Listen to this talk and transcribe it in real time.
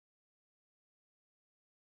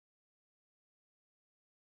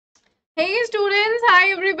Hey students,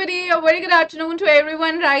 hi everybody, a very good afternoon to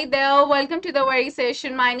everyone right there. Welcome to the very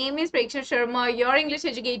session. My name is Preksha Sharma, your English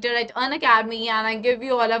educator at Unacademy, and I give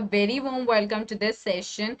you all a very warm welcome to this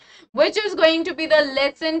session, which is going to be the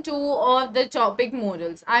lesson 2 of the topic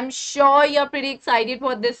modals. I'm sure you're pretty excited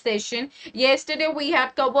for this session. Yesterday we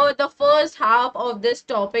had covered the first half of this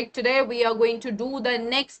topic. Today we are going to do the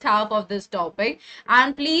next half of this topic.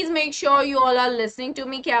 And please make sure you all are listening to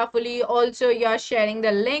me carefully. Also, you are sharing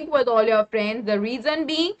the link with all your friends. The reason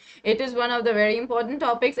being, it is one of the very important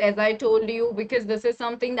topics, as I told you, because this is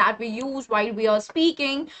something that we use while we are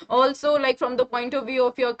speaking. Also, like from the point of view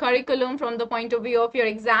of your curriculum, from the point of view of your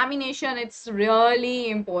examination, it's really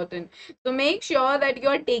important. So make sure that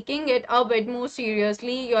you're taking it a bit more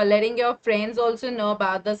seriously. You're letting your friends also know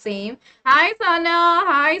about the same. Hi Sana,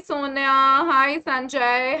 hi Sonia, hi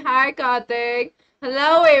Sanjay, hi Karthik.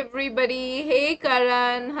 Hello everybody. Hey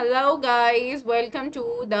Karan. Hello guys. Welcome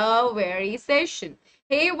to the very session.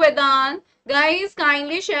 Hey Vedan. Guys,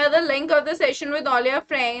 kindly share the link of the session with all your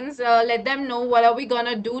friends. Let them know what are we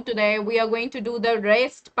gonna do today. We are going to do the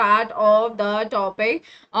rest part of the topic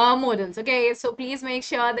models. Okay, so please make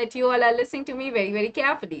sure that you all are listening to me very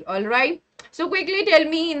carefully. All right. So quickly tell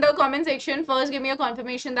me in the comment section. First, give me a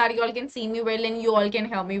confirmation that you all can see me well and you all can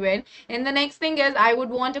hear me well. And the next thing is, I would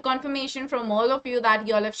want a confirmation from all of you that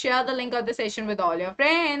you all have shared the link of the session with all your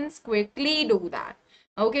friends. Quickly do that.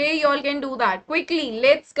 Okay, you all can do that. Quickly,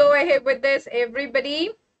 let's go ahead with this, everybody.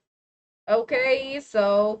 Okay,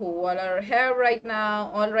 so who all are here right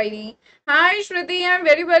now? Alrighty. Hi, Shruti. I'm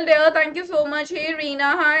very well there. Thank you so much. Hey,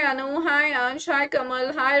 Reena. Hi, Anu. Hi, Ansh. Hi,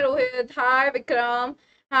 Kamal. Hi, Rohit. Hi, Vikram.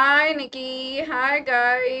 Hi, Nikki. Hi,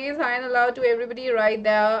 guys. Hi, and hello to everybody right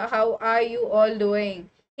there. How are you all doing?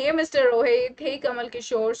 Hey, Mr. Rohit. Hey, Kamal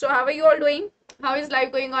Kishore. So, how are you all doing? How is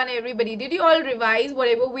life going on, everybody? Did you all revise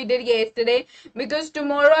whatever we did yesterday? Because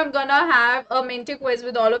tomorrow I'm gonna have a mentor quiz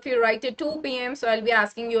with all of you right at 2 p.m. So I'll be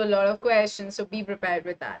asking you a lot of questions. So be prepared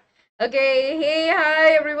with that. Okay. Hey,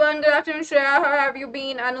 hi everyone. Good afternoon, Shreya. How have you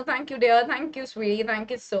been? Anu, thank you, dear. Thank you, sweetie. Thank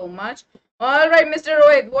you so much. All right, Mr.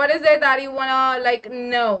 Rohit, what is it that you wanna like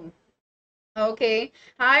know? Okay.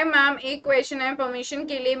 Hi ma'am, एक question है permission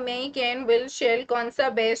के लिए मैं can will shell कौन सा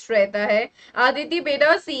best रहता है? Aditi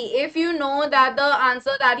beta, see, if you know that the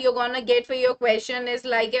answer that you're gonna get for your question is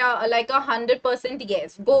like a 100%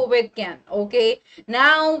 yes, go with can. Okay.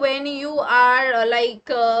 Now when you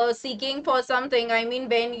are seeking for something, I mean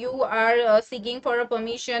when you are seeking for a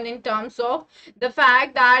permission in terms of the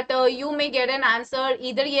fact that you may get an answer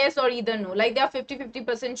either yes or either no, like there are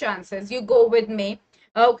 50-50% chances, you go with me.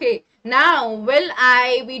 Okay, now will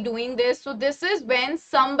I be doing this? So this is when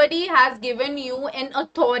somebody has given you an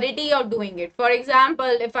authority of doing it. For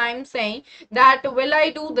example, if I'm saying that will I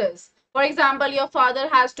do this? For example, your father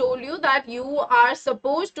has told you that you are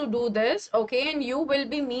supposed to do this, okay, and you will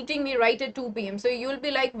be meeting me right at 2 p.m. So you'll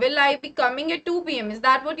be like, will I be coming at 2 p.m.? Is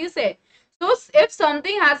that what you said? So if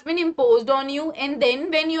something has been imposed on you, and then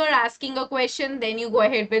when you are asking a question, then you go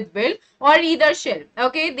ahead with will or either shall.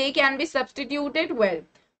 Okay, they can be substituted well.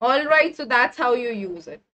 All right, so that's how you use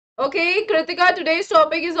it. Okay, Kritika, today's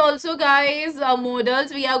topic is also, guys,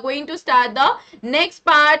 modals. We are going to start the next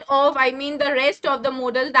part of, I mean, the rest of the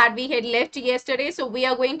modal that we had left yesterday. So we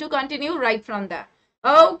are going to continue right from there.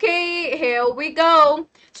 Okay, here we go.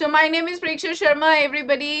 So my name is Preksha Sharma,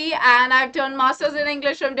 everybody, and I've done Masters in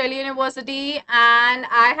English from Delhi University, and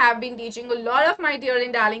I have been teaching a lot of my dear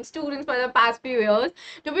and darling students for the past few years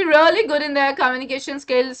to be really good in their communication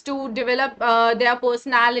skills, to develop their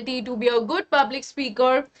personality, to be a good public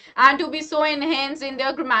speaker, and to be so enhanced in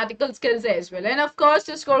their grammatical skills as well. And of course,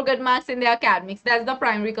 to score good marks in their academics. That's the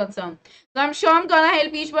primary concern. So I'm sure I'm gonna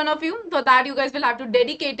help each one of you. For that, you guys will have to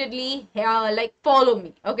dedicatedly like follow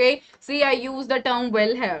me. Okay. See, I use the term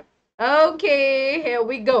will here. Okay, here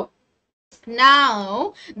we go.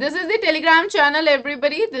 Now, this is the Telegram channel,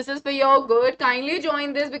 everybody. This is for your good. Kindly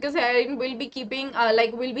join this because Erin will be keeping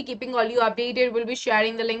we'll be keeping all you updated. We'll be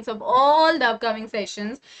sharing the links of all the upcoming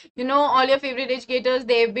sessions. You know, all your favorite educators,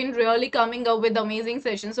 they've been really coming up with amazing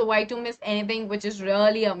sessions. So why to miss anything which is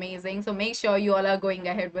really amazing? So make sure you all are going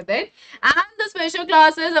ahead with it. And the special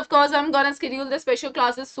classes, of course, I'm gonna schedule the special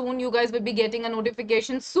classes soon. You guys will be getting a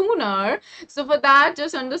notification sooner. So for that,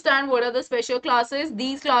 just understand what are the special classes.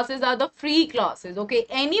 These classes are the free classes. Okay,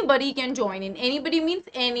 anybody can join in. Anybody means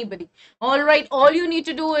anybody. All right, all you need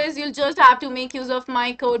to do is you'll just have to make use of my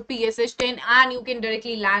code PSH10 and you can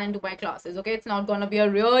directly land into my classes. Okay, it's not gonna be a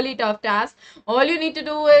really tough task. All you need to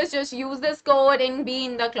do is just use this code and be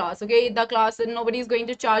in the class. Okay, the class, and nobody's going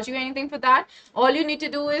to charge you anything for that. All you need to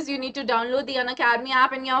do is you need to download the Unacademy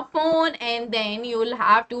app in your phone, and then you'll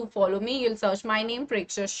have to follow me. You'll search my name,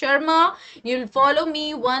 Preksha Sharma. You'll follow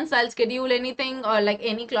me once I'll schedule anything, or like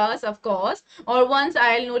any class, of course, or once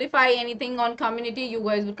I'll notify anything on community, you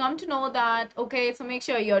guys will come to know that. Okay, so make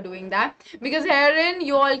sure you're doing that, because herein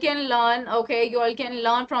you all can learn. Okay, you all can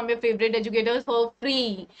learn from your favorite educators for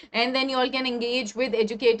free, and then you all can engage with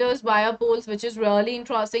educators via polls, which is really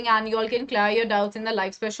interesting, and you all can clear your doubts in the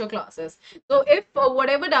live special classes. So if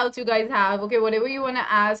whatever doubts you guys have, okay, whatever you want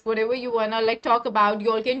to ask, whatever you want to like talk about,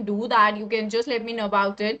 you all can do that. You can just let me know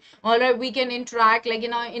about it. All right, we can interact like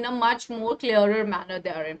in a much more clearer manner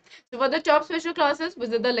therein. So for the top special classes,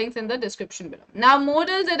 visit the links in the description below. Now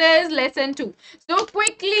modals, it is lesson 2. So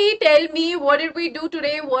quickly tell me, what did we do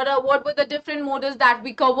today? What were the different modals that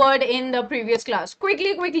we covered in the previous class?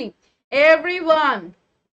 Quickly, everyone.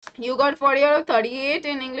 You got 40 out of 38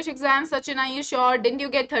 in English exam. Sachin, are you sure? Didn't you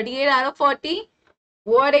get 38 out of 40?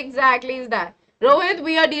 What exactly is that? Rohit,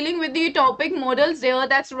 we are dealing with the topic modals here.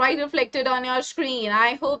 That's right reflected on your screen.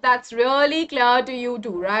 I hope that's really clear to you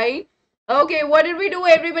too, right? Okay, what did we do,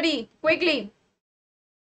 everybody? Quickly.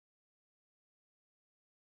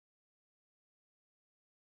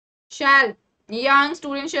 Shall. Young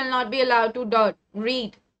students shall not be allowed to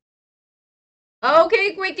read.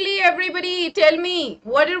 Okay, quickly, everybody. Tell me,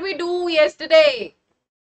 what did we do yesterday?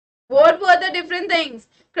 What were the different things?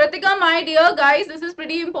 Kritika, my dear guys, this is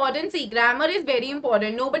pretty important. See, grammar is very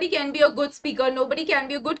important. Nobody can be a good speaker. Nobody can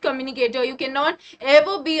be a good communicator. You cannot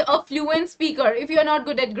ever be a fluent speaker if you're not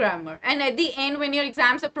good at grammar. And at the end, when your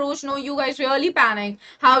exams approach, no, you guys really panic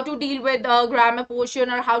how to deal with the grammar portion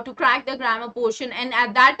or how to crack the grammar portion. And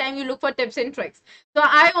at that time, you look for tips and tricks. So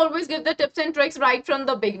I always give the tips and tricks right from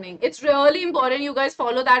the beginning. It's really important you guys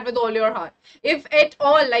follow that with all your heart. If at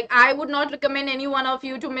all, like, I would not recommend any one of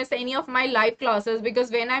you to miss any of my live classes, because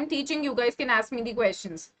when I'm teaching, you guys can ask me the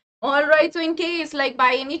questions. All right, so in case, like,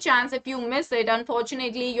 by any chance, if you miss it,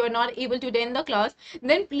 unfortunately, you're not able to attend the class,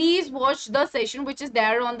 then please watch the session which is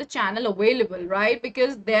there on the channel available, right?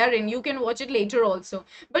 Because therein you can watch it later also.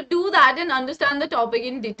 But do that and understand the topic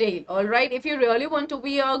in detail, all right? If you really want to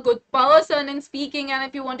be a good person in speaking, and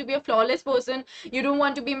if you want to be a flawless person, you don't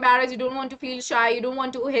want to be embarrassed, you don't want to feel shy, you don't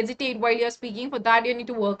want to hesitate while you're speaking, for that you need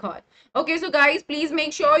to work hard. Okay, so guys, please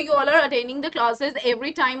make sure you all are attending the classes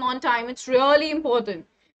every time on time. It's really important.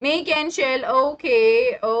 Make and shell.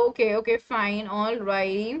 Okay, fine. All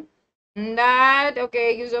right. That,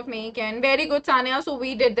 okay, use of may can. Very good, Sanya. So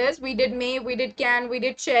we did this. We did may, we did can, we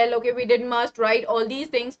did shall. Okay, we did must, right? All these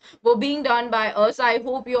things were being done by us. I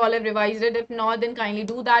hope you all have revised it. If not, then kindly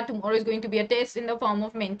do that. Tomorrow is going to be a test in the form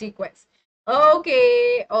of Menti quiz.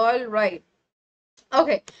 Okay, all right.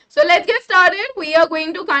 Okay, so let's get started. We are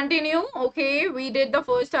going to continue. Okay, we did the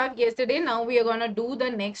first half yesterday. Now we are going to do the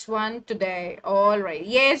next one today. All right.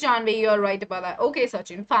 Yes, Janvi, you're right about that. Okay,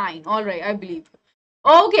 Sachin, fine. All right, I believe you.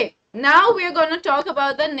 Okay, now we are going to talk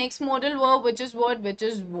about the next modal verb, which is what? Which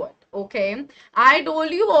is what? Okay, I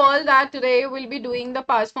told you all that today we'll be doing the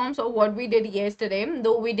past forms of what we did yesterday,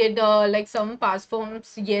 though we did like some past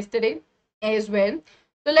forms yesterday as well.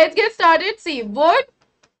 So let's get started. See, what?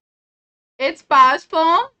 It's past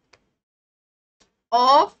form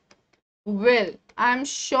of will. I'm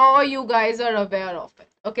sure you guys are aware of it.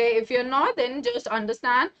 Okay, if you're not, then just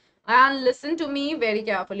understand and listen to me very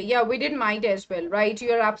carefully. Yeah, we did might as well, right?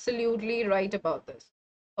 You're absolutely right about this.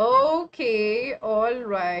 Okay, all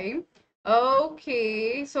right.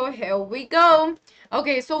 Okay, so here we go.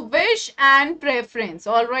 Okay, so wish and preference.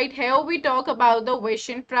 All right, here we talk about the wish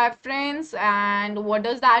and preference, and what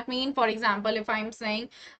does that mean? For example, if I'm saying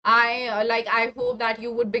I hope that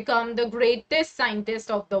you would become the greatest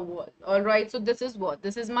scientist of the world. All right, so this is what?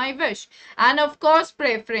 This is my wish. And of course,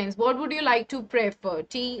 preference. What would you like to prefer?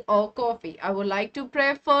 Tea or coffee? I would like to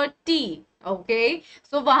prefer tea. Okay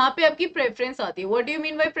so वहां पे आपकी preference आती है. What do you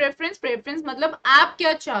mean by preference? Preference मतलब आप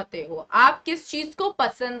क्या चाहते हो, आप किस चीज को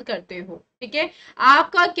पसंद करते हो, ठीक है,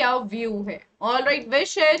 आपका क्या व्यू है. ऑल राइट,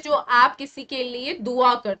 विश है जो आप किसी के लिए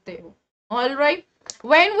दुआ करते हो. All right,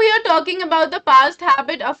 when we are talking about the past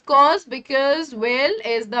habit, of course, because will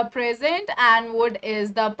is the present and would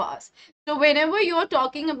is the past. So whenever you're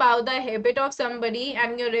talking about the habit of somebody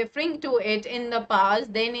and you're referring to it in the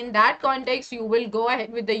past, then in that context, you will go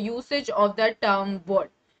ahead with the usage of the term would.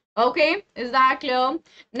 Okay, is that clear?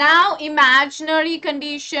 Now, imaginary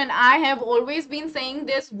condition. I have always been saying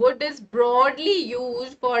this. Would is broadly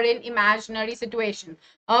used for an imaginary situation.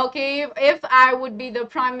 Okay, if I would be the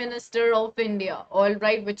Prime Minister of India, all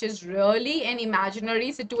right, which is really an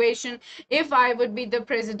imaginary situation. If I would be the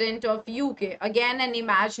President of UK, again, an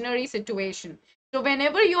imaginary situation. So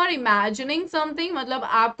whenever you are imagining something, मतलब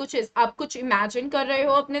आप कुछ imagine कर रहे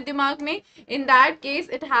हो अपने दिमाग में, in that case,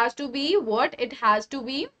 it has to be what? It has to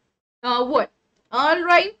be what? All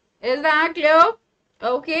right. Is that clear?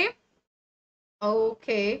 Okay.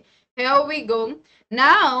 Okay. Here we go.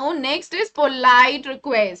 Now, next is polite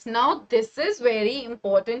request. Now, this is very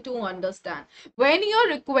important to understand. When you're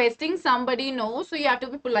requesting somebody, no, so you have to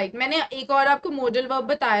be polite. मैंने एक और आपको modal verb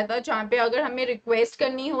बताया था जहाँ पे अगर हमें request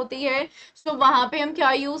करनी होती है, so वहाँ पे हम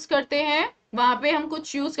क्या use करते हैं? वहाँ पे हम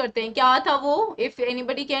कुछ use करते हैं. क्या था वो? If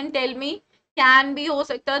anybody can tell me. Can be हो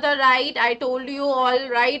सकता था, right? I told you all,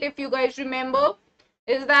 right? If you guys remember.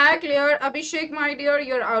 Is that clear? Abhishek, my dear,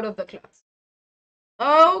 you're out of the class.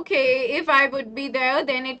 Okay, if I would be there,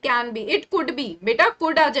 then it can be. It could be. बेटा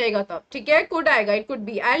could आ जाएगा तब, ठीक है? Could आएगा. It could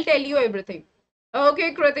be. I'll tell you everything.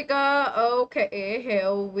 Okay, Kritika. Okay,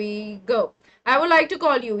 here we go. I would like to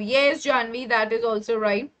call you. Yes, Janvi, that is also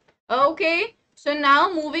right. Okay, so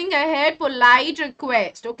now moving ahead, polite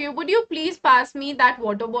request. Okay, would you please pass me that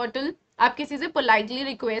water bottle? आप किसी से politely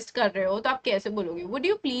request कर रहे हो तो आप कैसे बोलोगे? Would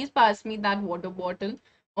you please pass me that water bottle?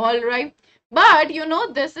 All right. But you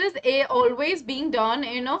know, this is always being done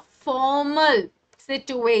in a formal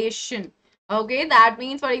situation. Okay, that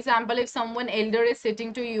means, for example, if someone elder is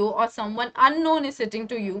sitting to you or someone unknown is sitting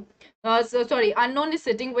to you, unknown is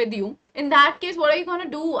sitting with you. In that case, what are you gonna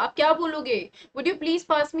do? आप क्या बोलोगे? Would you please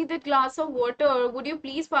pass me that glass of water? Would you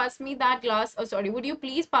please pass me that glass? Would you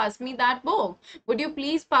please pass me that book? Would you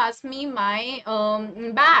please pass me my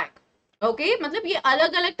bag? Okay मतलब ये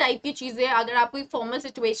अलग अलग type की चीजें अगर आप कोई formal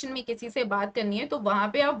situation में किसी से बात करनी है तो वहां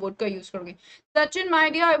पे आप वुड का यूज करोगे. Sachin my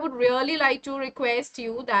dear, I would really like to request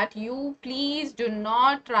you that you please do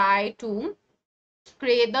not try to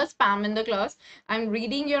create the spam in the class. I'm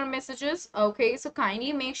reading your messages. Okay, so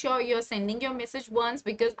kindly make sure you're sending your message once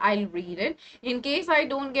because I'll read it. In case I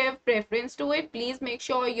don't give preference to it, please make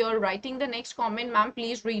sure you're writing the next comment. Ma'am,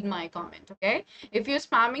 please read my comment. Okay, if you're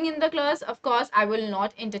spamming in the class, of course I will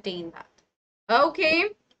not entertain that. Okay,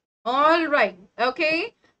 all right. Okay,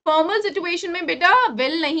 formal situation में बेटा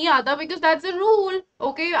will नहीं आता because that's a rule.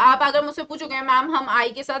 Okay, आप अगर मुझसे पूछोगे ma'am हम आई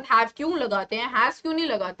के साथ हैव क्यों लगाते हैं, हैज क्यों नहीं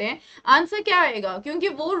लगाते हैं, आंसर क्या आएगा? क्योंकि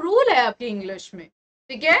वो रूल है आपकी इंग्लिश में.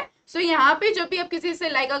 ठीक है, सो यहाँ पे जब भी आप किसी से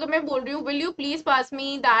लाइक अगर मैं बोल रही हूँ will you please pass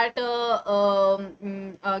me that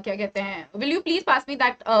क्या कहते हैं, will you please pass me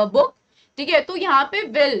that book, ठीक है, तो यहाँ पे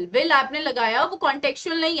विल विल आपने लगाया, वो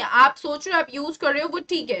कॉन्टेक्चुअल नहीं है. आप सोच रहे हो आप यूज कर रहे हो वो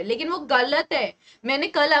ठीक है, लेकिन वो गलत है. मैंने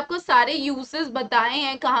कल आपको सारे यूजेस बताए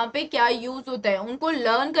हैं कहाँ पे क्या यूज होता है, उनको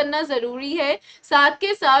लर्न करना जरूरी है, साथ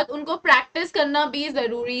के साथ उनको प्रैक्टिस करना भी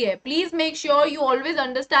जरूरी है. Please make sure you always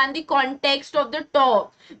understand the context of the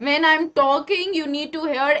talk. When I'm talking, you need to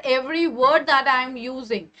hear every word that I'm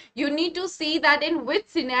using. You need to see that in which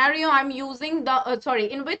scenario I'm using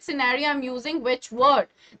in which scenario I'm using which word.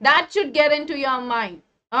 That should get into your mind.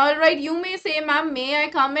 All right, you may say, ma'am, may I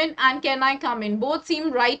come in and can I come in? Both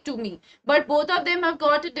seem right to me, but both of them have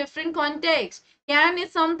got a different context. Can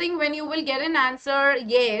is something when you will get an answer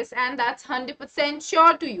yes, and that's 100%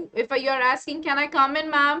 sure to you. If you're asking, can I come in,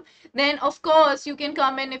 ma'am? Then of course you can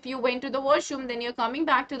come in. If you went to the washroom, then you're coming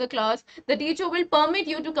back to the class. The teacher will permit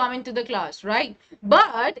you to come into the class, right?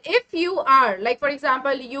 But if you are, like for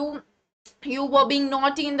example, you were being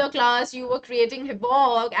naughty in the class, you were creating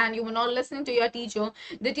havoc and you were not listening to your teacher,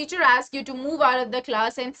 the teacher asked you to move out of the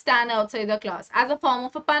class and stand outside the class as a form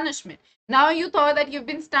of a punishment. Now you thought that you've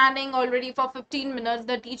been standing already for 15 minutes,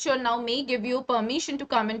 the teacher now may give you permission to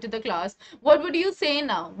come into the class. What would you say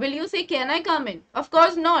now? Will you say, can I come in? Of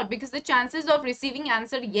course not, because the chances of receiving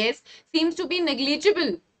answer yes seems to be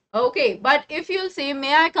negligible. Okay, but if you'll say,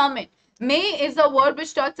 may I come in? May is a word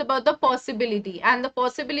which talks about the possibility, and the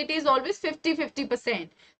possibility is always 50-50%.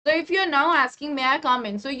 So if you're now asking, may I come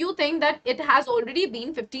in? So you think that it has already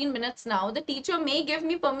been 15 minutes now. The teacher may give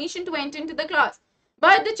me permission to enter into the class.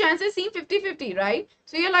 But the chances seem 50-50, right?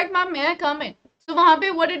 So you're like, ma'am, may I come in? So वहाँ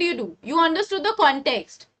पे what did you do? You understood the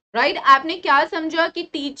context. Right आपने क्या समझा कि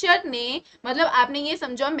teacher ने, मतलब आपने ये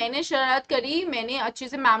समझा मैंने शरारत करी, मैंने अच्छे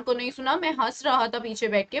से मैम को नहीं सुना, मैं हंस रहा था पीछे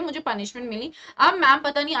बैठ के, मुझे पनिशमेंट मिली, अब मैम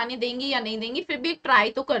पता नहीं आने देंगी या नहीं देंगी, फिर भी ट्राई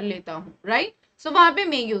तो कर लेता हूँ, राइट? सो वहां पे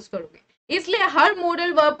मैं यूज करोगे. इसलिए हर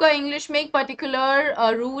मॉडल वर्ब का इंग्लिश में एक पर्टिकुलर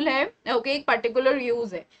रूल है, ओके, एक पर्टिकुलर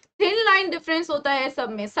यूज है. थिन लाइन डिफरेंस होता है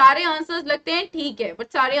सब में, सारे आंसर्स लगते हैं ठीक है,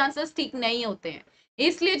 बट सारे आंसर्स ठीक नहीं होते हैं.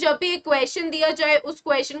 इसलिए जब भी एक क्वेश्चन दिया जाए उस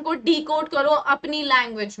क्वेश्चन को डिकोड करो अपनी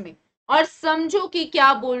लैंग्वेज में और समझो कि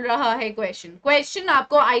क्या बोल रहा है क्वेश्चन. क्वेश्चन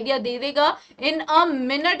आपको आइडिया दे देगा. इन a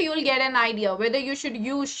minute you will get an idea whether you should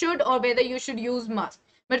use should or whether you should use must.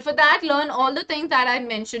 But for that, learn all the things that I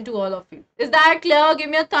mentioned to all of you. Is that clear? Give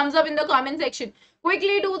me a thumbs up in the comment section.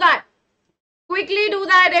 Quickly do that. Quickly do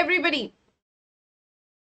that, everybody.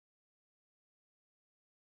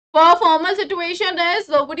 For formal situation is,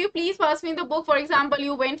 would you please pass me the book? For example,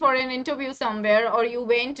 you went for an interview somewhere, or you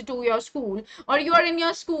went to your school, or you are in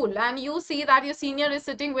your school and you see that your senior is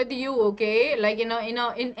sitting with you, okay, like in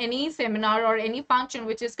any seminar or any function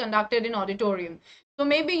which is conducted in auditorium. So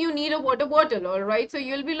maybe you need a water bottle, all right? So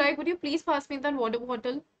you'll be like, would you please pass me that water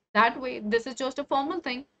bottle? That way, this is just a formal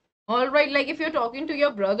thing. All right, like if you're talking to your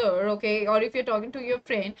brother, okay, or if you're talking to your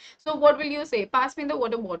friend, so what will you say? Pass me the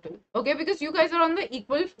water bottle, okay? Because you guys are on the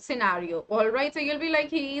equal scenario, all right? So you'll be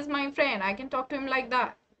like, he is my friend. I can talk to him like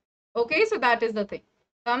that, okay? So that is the thing.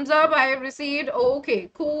 Thumbs up, I have received. Okay,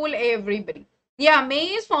 cool, everybody. Yeah, May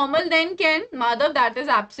is formal, then Ken. Mother, that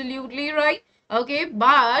is absolutely right. Okay,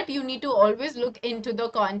 but you need to always look into the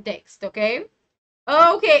context, okay?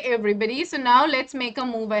 Okay, everybody. So now let's make a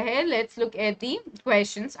move ahead. Let's look at the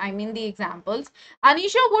questions. I mean the examples.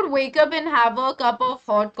 Anisha would wake up and have a cup of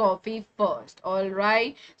hot coffee first. All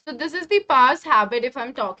right. So this is the past habit if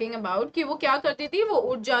I'm talking about कि वो क्या करती थी वो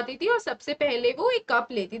उठ जाती थी और सबसे पहले वो एक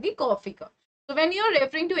कप लेती थी कॉफी का. So when you're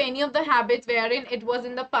referring to any of the habits wherein it was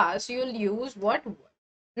in the past, you'll use what word?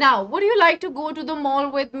 Now, would you like to go to the mall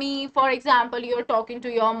with me? For example, you're talking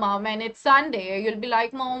to your mom and it's Sunday. You'll be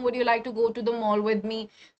like, Mom, would you like to go to the mall with me?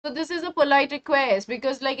 So this is a polite request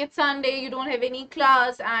because like it's Sunday, you don't have any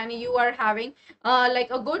class and you are having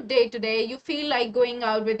like a good day today. You feel like going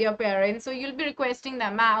out with your parents. So you'll be requesting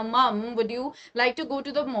them, Mom, would you like to go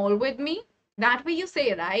to the mall with me? That way you say,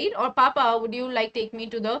 right? Or Papa, would you like take me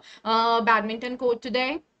to the badminton court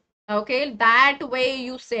today? Okay, that way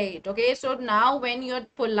you say it. Okay, so now when you're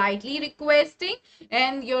politely requesting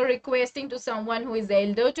and you're requesting to someone who is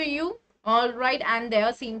elder to you, all right, and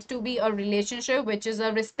there seems to be a relationship which is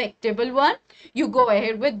a respectable one, you go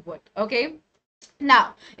ahead with what? Okay,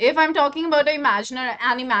 now if I'm talking about an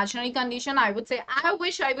imaginary condition, I would say I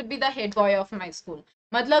wish I would be the head boy of my school.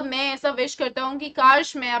 मतलब मैं ऐसा wish करता हूँ कि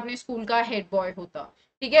काश मैं अपने school का हेड बॉय होता.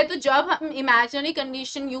 ठीक है, तो जब हम इमेजिनरी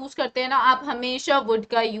कंडीशन यूज करते हैं ना, आप हमेशा वुड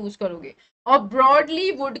का यूज करोगे और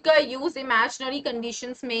ब्रॉडली वुड का यूज इमेजिनरी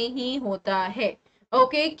कंडीशंस में ही होता है.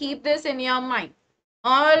 Okay, keep this in your mind.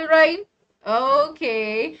 All right.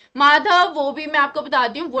 Okay Madhav, वो भी मैं आपको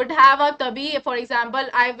बताती हूँ. वुड हैव अब तभी, for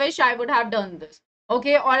example, I wish I would have done this.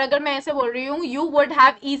 Okay, और अगर मैं ऐसे बोल रही हूँ you would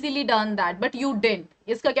have easily done that but you didn't,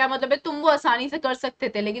 इसका क्या मतलब है? तुम वो आसानी से कर सकते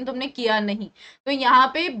थे लेकिन तुमने किया नहीं. तो यहाँ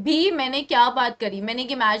पे भी मैंने क्या बात करी? मैंने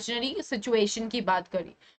एक इमेजिनरी सिचुएशन की बात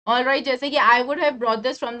करी. ऑल राइट, जैसे कि I would have brought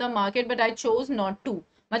this from the market but I chose not to.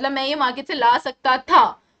 मतलब मैं ये मार्केट से ला सकता था.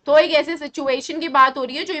 तो एक ऐसे सिचुएशन की बात हो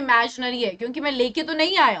रही है जो इमेजिनरी है, क्योंकि मैं लेके तो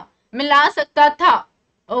नहीं आया, मैं ला सकता था.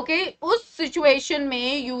 ओके, उस सिचुएशन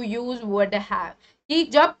में यू यूज वुड हैव कि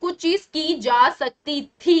जब कुछ चीज की जा सकती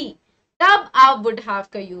थी तब आप वुड हैव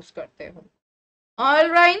का यूज करते हो. All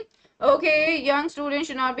right. Okay, young students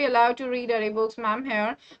should not be allowed to read any books, ma'am,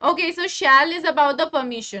 here. Okay, so shall is about the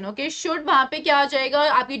permission. Okay, should वहां पे क्या आ जाएगा?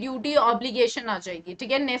 आपकी ड्यूटी ऑब्लिगेशन आ जाएगी.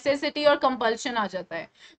 ठीक है, नेसेसिटी और कंपल्शन आ जाता है.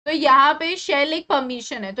 तो यहाँ पे shall एक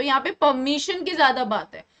परमिशन है, तो यहाँ पे परमिशन की ज्यादा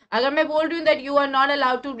बात है. अगर मैं बोल रही हूँ that you are not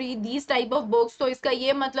allowed to read these type of books, तो इसका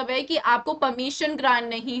ये मतलब है कि आपको परमिशन ग्रांट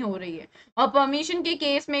नहीं हो रही है. और परमिशन के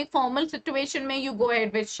केस में एक फॉर्मल सिचुएशन में यू गो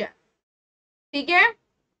अहेड विद शैल. ठीक है.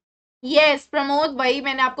 यस प्रमोद, वही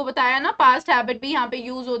मैंने आपको बताया ना, पास्ट हैबिट भी यहाँ पे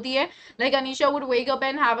यूज होती है. Like Anisha would wake up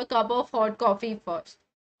and have a cup of hot coffee first.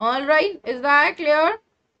 All right, is that clear?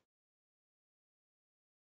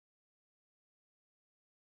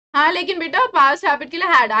 हाँ, लेकिन बेटा पास्ट हैबिट के लिए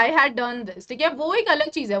had, I had done this, ठीक है, वो एक अलग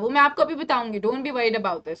चीज है, वो मैं आपको अभी बताऊंगी. Don't be worried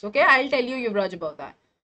about this. Okay, I will tell you Yuvraj about that.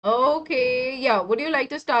 Okay, yeah. Would you like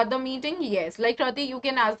to start the meeting? Yes. Like Krati, you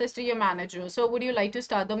can ask this to your manager. So would you like to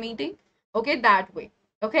start the meeting? Okay, that way.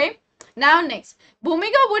 Okay. Now next,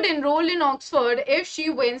 Bhumika would enroll in Oxford if she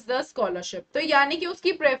wins the scholarship. तो यानी कि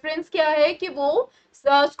उसकी preference क्या है कि वो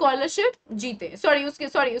scholarship जीते.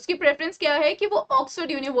 उसकी preference क्या है कि वो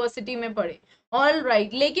Oxford University में पढ़े. All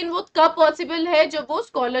right. लेकिन वो कब possible है? जब वो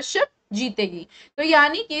scholarship जीतेगी. तो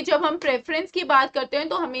यानी कि जब हम प्रेफरेंस की बात करते हैं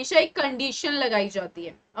तो हमेशा एक कंडीशन लगाई जाती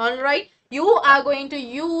है. Alright, you are going to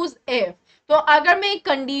use if. तो अगर मैं एक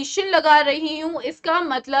कंडीशन लगा रही हूं, इसका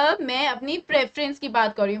मतलब मैं अपनी प्रेफरेंस की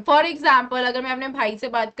बात कर रही हूँ. फॉर एग्जाम्पल, अगर मैं अपने भाई से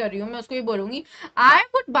बात कर रही हूँ, मैं उसको ये बोलूंगी I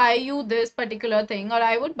would buy you this particular thing और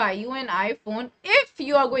I would buy you an iPhone if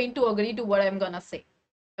you are going to agree to what I am gonna say.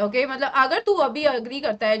 Okay मतलब अगर तू अभी अग्री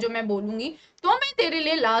करता है जो मैं बोलूंगी तो मैं तेरे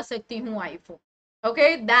लिए ला सकती हूँ iPhone.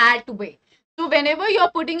 Okay that way. So whenever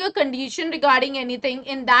you're putting a condition regarding anything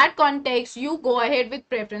in that context, you go ahead with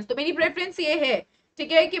preference. तो मेरी preference ये है,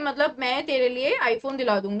 ठीक है, कि मतलब मैं तेरे लिए आईफोन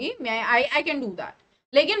दिला दूंगी, मैं I can do that.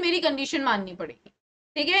 लेकिन मेरी condition माननी पड़ेगी,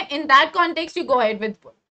 ठीक है. In that context, you go ahead with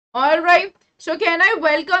both. All right. So can I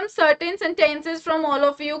welcome certain sentences from all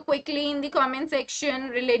of you quickly in the comment section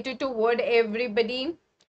related to word everybody?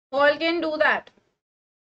 All can do that.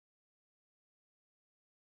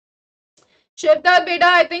 Shivda beta,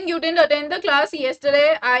 I think you didn't attend the class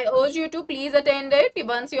yesterday. I urge you to please attend it.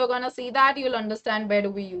 Once you're gonna see that, you'll understand where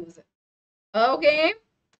do we use it. Okay.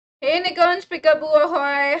 Hey Nikunj, Peekaboo,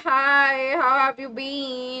 ahoy. Hi, how have you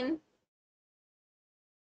been?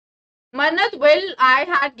 Manat, well, I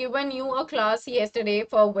had given you a class yesterday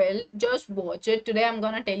for Will. Just watch it. Today I'm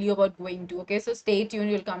gonna tell you about going to. Okay, so stay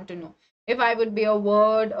tuned. You'll come to know. If I would be a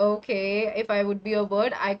word, okay. If I would be a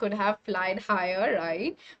word, I could have flied higher,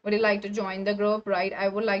 right? Would you like to join the group, right? I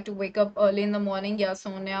would like to wake up early in the morning. Yeah,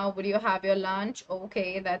 Sonia, would you have your lunch?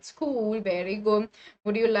 Okay, that's cool. Very good.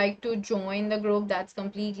 Would you like to join the group? That's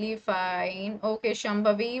completely fine. Okay,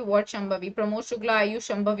 Shambhavi. What Shambhavi? Pramod Shukla. Are you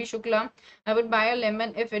Shambhavi Shukla? I would buy a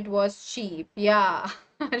lemon if it was cheap. Yeah,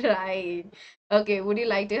 right. Okay, would you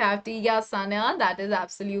like to have tea? Yeah, Sana, that is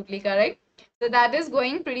absolutely correct. So that is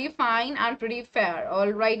going pretty fine and pretty fair.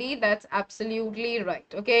 Alrighty, that's absolutely right.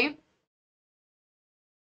 Okay.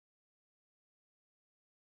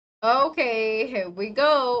 Okay, here we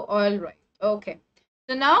go. All right. Okay.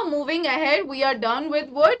 So now moving ahead, we are done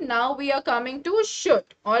with would. Now we are coming to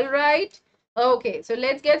should. All right. Okay, so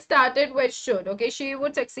let's get started with should. Okay, she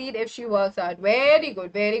would succeed if she works hard. Very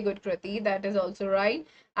good, Kriti. That is also right.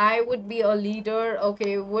 I would be a leader.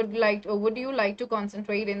 Okay, would you like to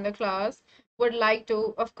concentrate in the class? Would like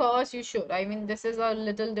to, of course you should. I mean, this is a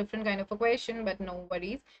little different kind of a question, but no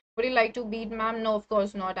worries. Would you like to beat ma'am? No, of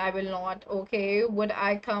course not. I will not. Okay. Would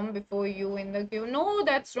I come before you in the queue? No,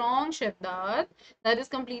 that's wrong, Shaddat. That is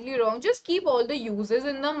completely wrong. Just keep all the uses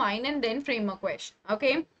in the mind and then frame a question.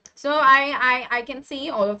 Okay. So I can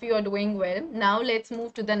see all of you are doing well. Now let's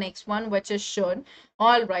move to the next one, which is should.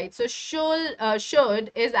 All right. So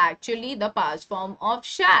should is actually the past form of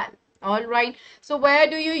shall. All right. So where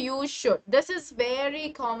do you use should? This is very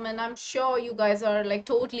common. I'm sure you guys are like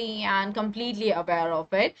totally and completely aware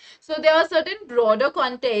of it. So there are certain broader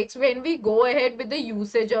contexts when we go ahead with the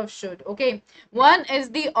usage of should. Okay. One is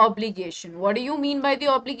the obligation. What do you mean by the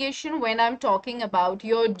obligation? When I'm talking about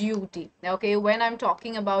your duty. Okay. When I'm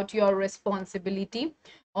talking about your responsibility.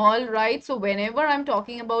 All right. So whenever I'm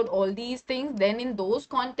talking about all these things, then in those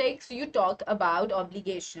contexts, you talk about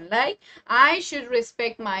obligation. Like I should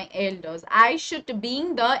respect my elders. I should,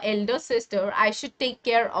 being the elder sister, I should take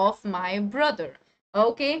care of my brother.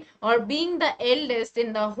 Okay. Or being the eldest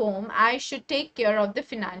in the home, I should take care of the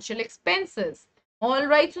financial expenses. All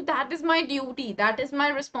right. So that is my duty. That is my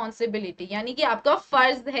responsibility. यानी कि आपका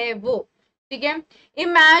फर्ज है वो. ठीक है.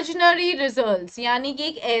 Imaginary results यानी कि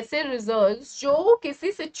एक ऐसे रिजल्ट्स जो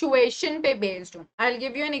किसी सिचुएशन पे बेस्ड हो. I will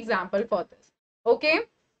give you an example for this. Okay.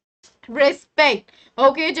 Respect.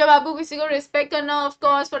 Okay, जब आपको किसी को रिस्पेक्ट करना, ऑफ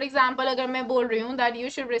कोर्स फॉर एग्जांपल अगर मैं बोल रही हूँ that you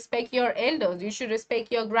should respect your elders, you should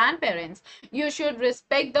respect your grand parents, you should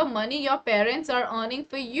respect the money your parents are earning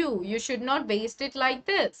for you should not waste it like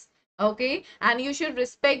this. Okay, and you should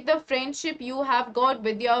respect the friendship you have got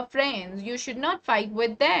with your friends. You should not fight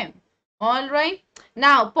with them. All right.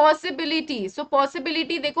 Now possibility. So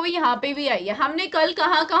possibility देखो यहाँ पे भी आई है. हमने कल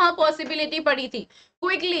कहाँ कहाँ possibility पढ़ी थी?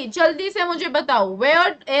 Quickly, जल्दी से मुझे बताओ.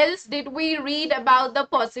 Where else did we read about the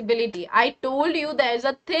possibility? I told you there is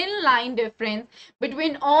a thin line difference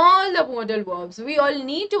between all the modal verbs. We all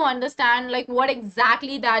need to understand like what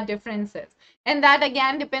exactly that difference is. And that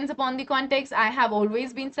again depends upon the context. I have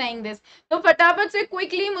always been saying this. तो फटाफट से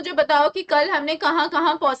quickly मुझे बताओ कि कल हमने कहाँ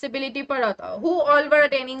कहाँ possibility पढ़ा था. Who all were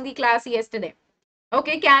attending the class yesterday?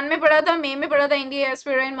 Okay, can में पढ़ा था, मे में पढ़ा था, इंडिया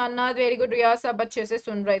एस्पिरेंट, मन्नत, वेरी गुड, रिया, सब अच्छे से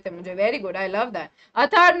सुन रहे थे मुझे, very good, I love that.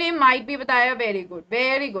 Athar ने माइट भी बताया, वेरी गुड,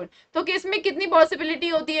 वेरी गुड. तो किस में कितनी पॉसिबिलिटी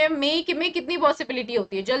होती है? मे में कितनी पॉसिबिलिटी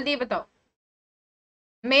होती है? जल्दी बताओ.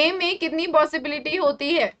 मे में कितनी पॉसिबिलिटी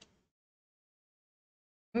होती है?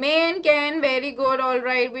 मे and can, very good, all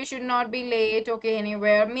right, we should not be late. Okay,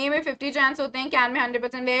 anywhere. मे में 50 चांस होते हैं, कैन में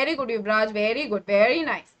 100%. Very good Yuvraj, very good, very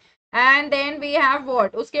nice. And then we have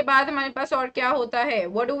what, उसके बाद हमारे पास और क्या होता है?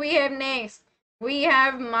 What do we have next? We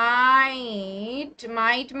have might.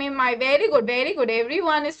 Might में माई, very good,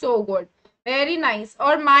 everyone is so good, very nice.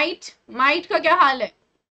 और माइट, माइट का क्या हाल है?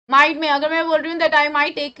 माइट में अगर मैं बोल रही हूँ that I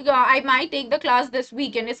might take the class this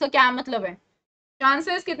weekend, इसका क्या मतलब है?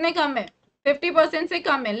 चांसेस कितने कम है? 50% से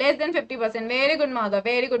कम है, less than 50%। Very good Madhav,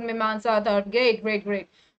 very good मीमांसा, third, great great great.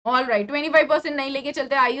 All right, 25% नहीं लेके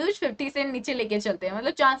चलते आयुष, 50 से नीचे लेके चलते हैं,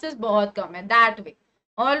 मतलब चांसेस बहुत कम है that way.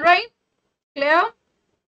 All right, clear?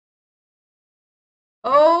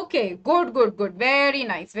 Okay, good good good, very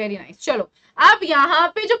nice very nice. चलो, अब यहाँ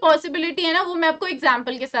पे जो पॉसिबिलिटी है ना, वो मैं आपको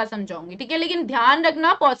एग्जाम्पल के साथ समझाऊंगी, ठीक है? लेकिन ध्यान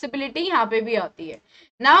रखना, पॉसिबिलिटी यहाँ पे भी आती है।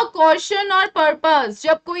 नाउ क्वेश्चन और पर्पस,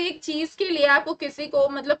 जब कोई एक चीज के लिए आपको किसी को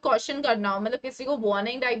मतलब क्वेश्चन करना हो, मतलब किसी को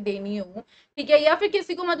वार्निंग टाइप देनी हो, ठीक है, या फिर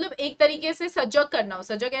किसी को मतलब एक तरीके से सजग करना हो,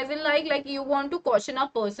 सजग as in like you want to question a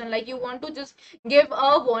person, like you want to just give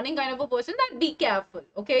a warning kind of a person that be careful,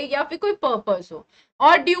 okay, या फिर कोई पर्पस हो।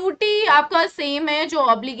 और ड्यूटी आपका सेम है जो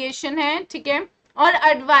ऑब्लिगेशन है, ठीक है? और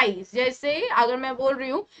एडवाइस, जैसे अगर मैं बोल रही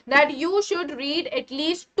हूँ that you should read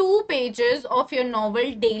at least 2 pages of your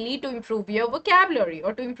novel daily to improve your vocabulary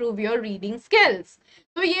और to improve your reading skills,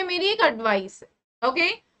 तो ये मेरी एक एडवाइस है, ओके?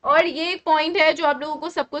 और ये एक पॉइंट है जो आप लोगों को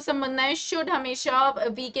सबको समझना है, शुड हमेशा,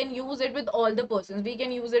 we can use it with all the person, we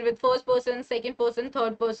can use it with first person, second person,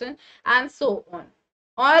 third person and so on.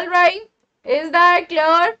 All right, is that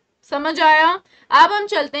clear? समझ आया? अब हम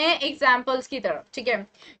चलते हैं एग्जाम्पल्स की तरफ, ठीक है?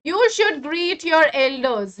 You should greet your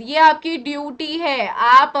elders, ये आपकी ड्यूटी है,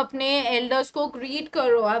 आप अपने एल्डर्स को ग्रीट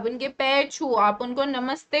करो, आप उनके पैर छू, आप उनको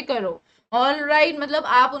नमस्ते करो। ऑल राइट, मतलब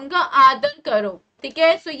आप उनका आदर करो, ठीक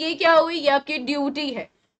है? सो ये क्या हुई, ये आपकी ड्यूटी है।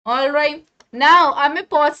 ऑल राइट, नाउ अब मैं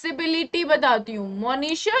पॉसिबिलिटी बताती हूँ।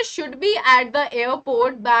 Monisha should be at the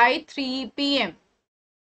airport bye 3 PM,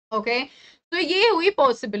 okay? तो ये हुई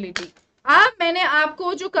पॉसिबिलिटी। अब मैंने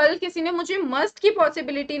आपको जो कल किसी ने मुझे मस्ट की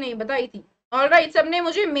पॉसिबिलिटी नहीं बताई थी, ऑलराइट, सबने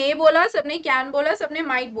मुझे मे बोला, सबने कैन बोला, सबने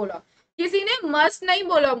माइट बोला, किसी ने मस्ट नहीं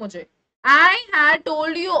बोला मुझे। I had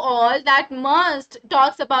told you all that must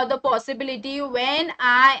talks about the possibility when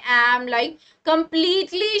I am like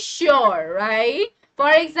completely sure, right?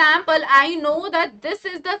 For example, I know that this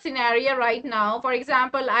is the scenario right now. For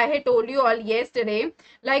example, I had told you all yesterday,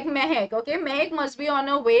 like Mehak, okay? Mehak must be on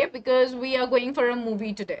her way because we are going for a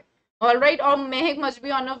movie today. All right, or Mehak must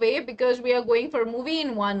be on her way because we are going for a movie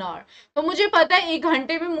in 1 hour. तो मुझे पता है 1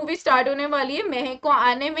 घंटे में movie start होने वाली है, महक को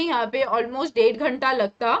आने में यहाँ पे ऑलमोस्ट 1.5 घंटा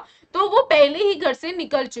लगता, तो वो पहले ही घर से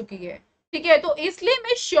निकल चुकी है, ठीक है? तो इसलिए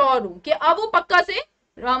मैं श्योर हूं कि अब वो पक्का से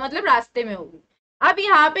मतलब रास्ते में होगी। अब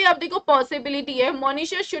यहाँ पे अब देखो पॉसिबिलिटी है,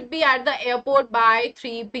 Monisha should be at the airport bye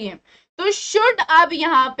 3 PM। तो शुड अब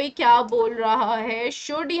यहाँ पे क्या बोल रहा है,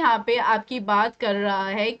 शुड यहाँ पे आपकी बात कर रहा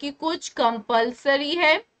है कि कुछ कंपल्सरी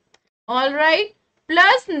है, ऑल राइट,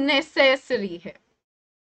 प्लस नेसेसरी है,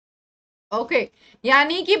 ओके?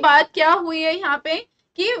 यानी कि बात क्या हुई है यहाँ पे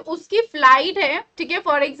कि उसकी फ्लाइट है, ठीक है?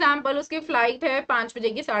 फॉर एग्जाम्पल उसकी फ्लाइट है 5 बजे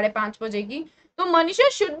की, 5:30 बजे की, तो Manisha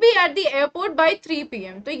should be at the airport bye 3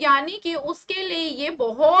 PM। तो यानी कि उसके लिए ये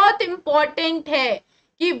बहुत इंपॉर्टेंट है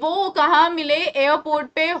कि वो कहाँ मिले, एयरपोर्ट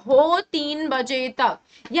पे हो 3 बजे तक।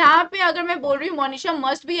 यहाँ पे अगर मैं बोल रही हूँ Monisha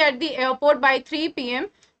must be at the airport bye 3 PM,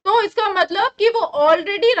 तो इसका मतलब कि वो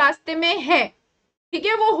ऑलरेडी रास्ते में है, ठीक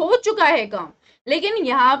है? वो हो चुका है काम। लेकिन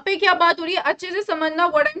यहाँ पे क्या बात हो रही है, अच्छे से समझना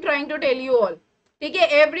what I am trying to tell you all, ठीक है?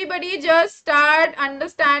 Everybody just start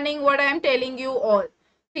understanding what I am telling you all,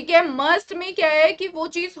 ठीक है? मस्ट में क्या है कि वो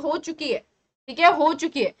चीज हो चुकी है, ठीक है? हो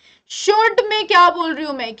चुकी है। शुड में क्या बोल रही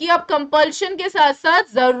हूं मैं कि अब कंपल्शन के साथ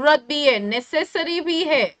साथ जरूरत भी है, नेसेसरी भी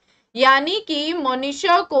है, यानी कि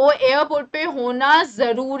मोनिशा को एयरपोर्ट पे होना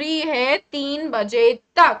जरूरी है 3 बजे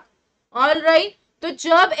तक। ऑल राइट, तो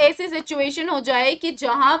जब ऐसी सिचुएशन हो जाए कि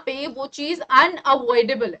जहां पे वो चीज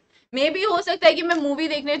अनअवॉइडेबल है, मे भी हो सकता है कि मैं मूवी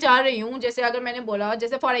देखने जा रही हूँ, जैसे अगर मैंने बोला,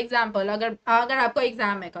 जैसे फॉर एग्जाम्पल अगर अगर आपका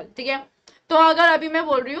एग्जाम है कल, ठीक है? तो अगर अभी मैं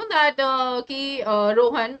बोल रही हूँ दैट कि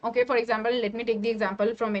Rohan, okay, for example let me take the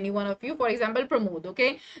example from any one of you, for example Pramod, okay?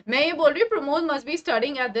 मैं ये बोल रही हूँ Pramod must be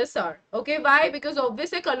studying at this our, okay? Y? Because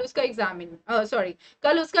obvious है कल उसका एग्जाम सॉरी,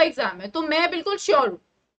 कल उसका एग्जाम है, तो मैं बिल्कुल श्योर हूँ,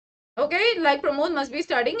 okay, like Pramod must be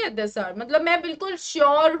studying at this our, मतलब मैं बिल्कुल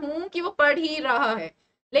श्योर हूं कि वो पढ़ ही रहा है।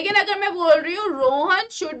 लेकिन अगर मैं बोल रही हूँ Rohan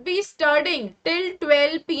should be studying till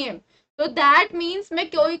 12 PM, तो दैट मीन्स मैं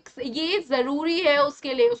कोई, ये जरूरी है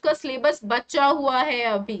उसके लिए, उसका सिलेबस बचा हुआ है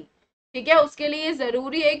अभी, ठीक है? उसके लिए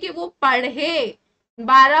जरूरी है कि वो पढ़े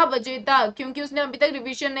 12 बजे तक, क्योंकि उसने अभी तक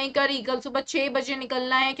रिविजन नहीं करी, कल सुबह 6 बजे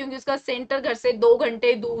निकलना है, क्योंकि उसका सेंटर घर से 2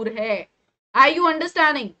 घंटे दूर है। Are you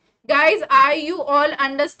understanding guys, are you all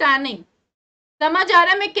understanding? समझ आ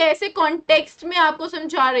रहा है मैं कैसे कॉन्टेक्स्ट में आपको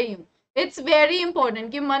समझा रही हूँ? इट्स वेरी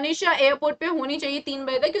इंपॉर्टेंट कि मनीषा एयरपोर्ट पे होनी चाहिए 3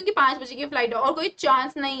 बजे तक, क्योंकि 5 बजे की फ्लाइट है और कोई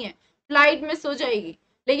चांस नहीं है फ्लाइट मिस हो जाएगी।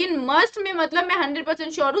 लेकिन मस्ट में मतलब मैं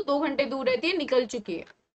 100% श्योर हूँ 2 घंटे दूर रहती है, निकल चुकी है।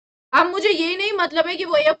 अब मुझे ये नहीं मतलब है कि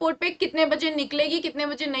वो एयरपोर्ट पे कितने बजे निकलेगी, कितने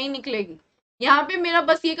बजे नहीं निकलेगी। यहाँ पे मेरा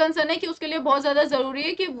बस ये कंसर्न है कि उसके लिए बहुत ज्यादा जरूरी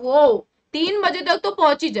है कि वो 3 बजे तक तो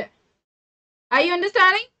पहुंच ही जाए. Are you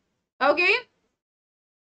understanding? Okay.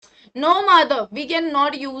 No, mother, we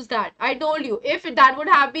cannot use that. I told you, if that would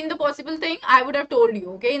have been the possible thing, I would have told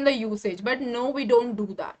you, okay, in the usage. But no, we don't do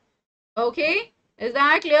that. Okay, is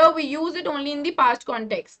that clear? We use it only in the past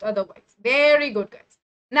context otherwise. Very good, guys.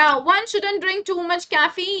 Now, one shouldn't drink too much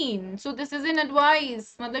caffeine. So this is an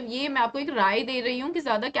advice. मतलब ये मैं आपको एक राय दे रही हूँ कि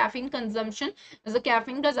ज़्यादा caffeine consumption,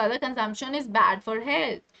 caffeine का ज़्यादा consumption is bad for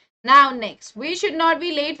health. Now next, we should not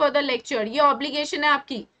be late for the lecture. ये obligation है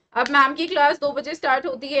आपकी. अब मैम की क्लास 2 बजे स्टार्ट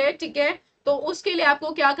होती है, ठीक है, तो उसके लिए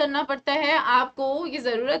आपको क्या करना पड़ता है, आपको ये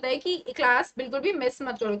जरूरत है कि क्लास बिल्कुल भी मिस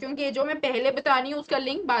मत करो, क्योंकि जो मैं पहले बता रही हूँ उसका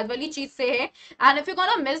लिंक बाद वाली चीज से है. And if you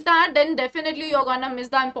gonna miss that, then definitely you are gonna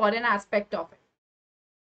miss the important aspect of it.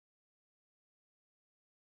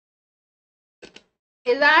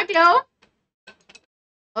 Is that clear?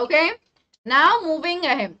 Okay. Now moving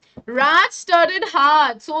ahead. Raj studied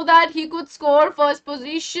hard so that he could score first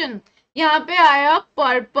position. यहाँ पे आया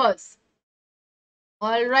purpose.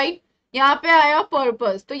 All right, यहाँ पे आया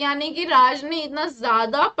purpose. तो यानी कि राज ने इतना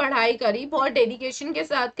ज्यादा पढ़ाई करी, बहुत डेडिकेशन के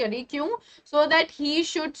साथ करी. क्यों? So that he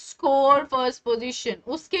should score first position.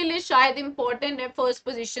 उसके लिए शायद इंपॉर्टेंट है फर्स्ट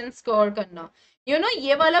पोजीशन स्कोर करना.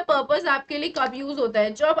 ये वाला पर्पस आपके लिए कब यूज होता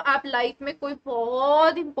है? जब आप लाइफ में कोई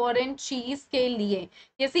बहुत इंपॉर्टेंट चीज के लिए,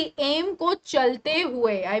 किसी एम को चलते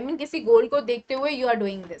हुए, आई मीन किसी गोल को देखते हुए you are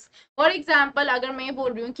doing this. For example, अगर मैं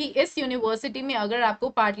बोल रही हूँ कि इस यूनिवर्सिटी में अगर आपको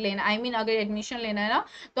पार्ट लेना, आई मीन अगर एडमिशन लेना है ना,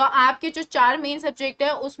 तो आपके जो 4 मेन सब्जेक्ट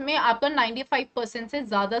है उसमें आपका 95% से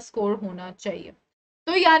ज्यादा स्कोर होना चाहिए.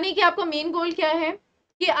 तो यानी कि आपका मेन गोल क्या है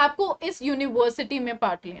कि आपको इस यूनिवर्सिटी में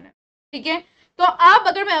पार्ट लेना है. ठीक है, तो अब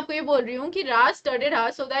अगर मैं आपको ये बोल रही हूँ कि राज studied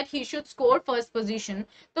hard so that he should score first position,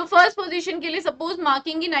 तो फर्स्ट पोजीशन के लिए सपोज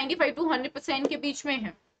मार्किंग की 95 to 100% के बीच में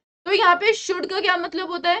है, तो यहाँ पे शुड का क्या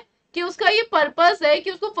मतलब होता है कि उसका ये पर्पस है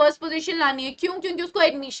कि उसको फर्स्ट पोजीशन लानी है. क्यों? क्योंकि उसको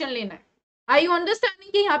एडमिशन लेना है. आई यू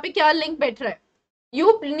अंडरस्टैंडिंग कि यहाँ पे क्या लिंक बैठ रहा है?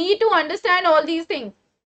 You need to understand all these things.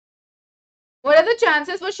 What are the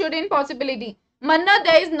chances for should in possibility? Manna,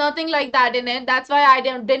 there is nothing like that in it. That's why I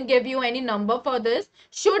didn't give you any number for this.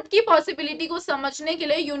 Should की possibility को समझने के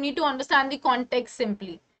लिए you need to understand the context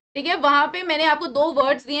simply. ठीक है, वहां पे मैंने आपको 2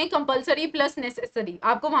 वर्ड्स दिए, कंपलसरी प्लस नेसेसरी.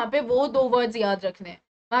 आपको वहां पे वो 2 वर्ड्स याद रखने हैं.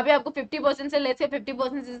 वहां पे आपको 50% से लेस या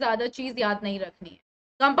 50% से ज्यादा चीज याद नहीं रखनी है.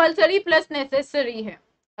 कंपलसरी प्लस नेसेसरी है.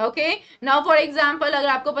 ओके, नाउ फॉर एग्जाम्पल, अगर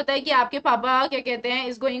आपको पता है कि आपके पापा क्या कहते हैं,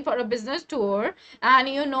 is going for a business tour, and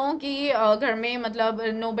you know कि घर में मतलब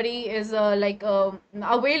nobody is like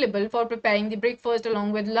available for preparing the breakfast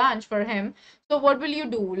along with lunch for him, so what will you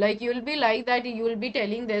do? Like you will be like that, you will be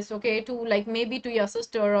telling this, okay, to like maybe to your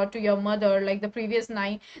sister or to your mother like the previous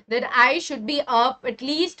night, that I should be up at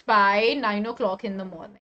least by 9 o'clock in the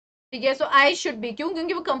morning. ठीक है, सो I should be. क्यों?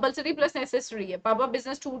 क्योंकि वो compulsory plus necessary है. पापा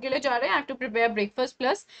business tour के लिए जा रहे हैं, I have to prepare breakfast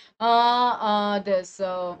plus this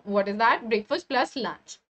what is that, breakfast plus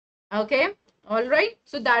lunch. Okay, all right,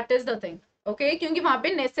 so that is the thing. Okay, क्योंकि वहां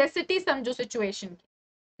पे नेसेसिटी समझो सिचुएशन की.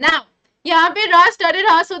 नाउ यहाँ पे Raj studied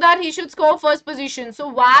hard so that he should score first position. So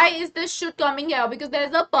why is this should coming here? Because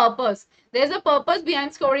there's a purpose. There's a purpose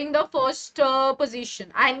behind scoring the first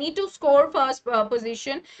position. I need to score first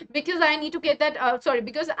position because I need to get that.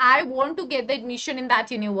 Because I want to get the admission in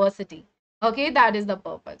that university. Okay, that is the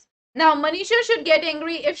purpose. Now Manisha should get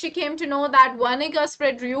angry if she came to know that Vanika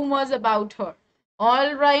spread rumors about her.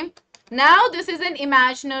 All right. Now this is an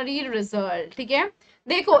imaginary result. ठीक है,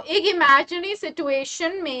 देखो एक imaginary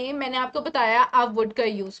situation में मैंने आपको बताया आप would का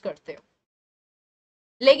यूज करते हो,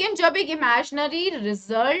 लेकिन जब एक इमेजिनरी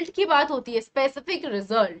रिजल्ट की बात होती है, स्पेसिफिक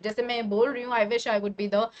रिजल्ट, जैसे मैं बोल रही हूँ I wish I would be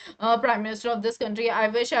the prime minister of this country, I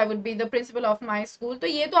wish I would be the principle of my school, तो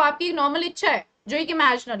ये तो आपकी नॉर्मल इच्छा है जो एक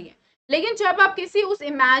इमेजिनरी है. लेकिन जब आप किसी उस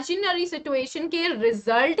इमेजिनरी सिचुएशन के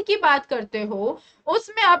रिजल्ट की बात करते हो,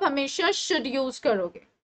 उसमें आप हमेशा शुड यूज करोगे.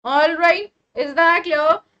 All right, is that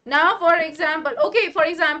clear? Now for example, okay, for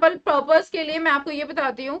example purpose के लिए मैं आपको ये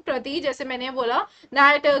बताती हूँ. कृति, जैसे मैंने बोला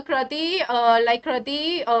that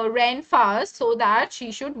Krati ran fast so that she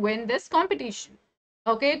should win this competition.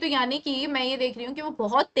 Okay, तो यानी कि मैं ये देख रही हूँ कि वो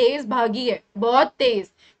बहुत तेज भागी है, बहुत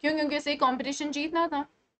तेज. क्यों? क्योंकि उसे कंपटीशन जीतना था.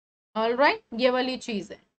 All right, ये वाली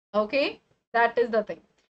चीज है. Okay, that is the thing.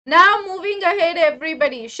 Now moving ahead,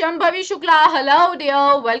 everybody. Shambhavi Shukla, hello dear,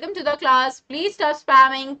 welcome to the class. Please stop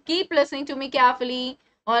spamming, keep listening to me carefully.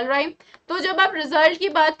 All right, तो जब आप रिजल्ट की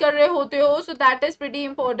बात कर रहे होते हो, so that is pretty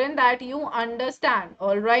important that you understand.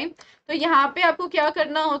 All right, तो यहाँ पे आपको क्या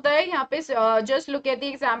करना होता है, यहाँ पे just look at the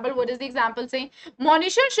example, what is the example से,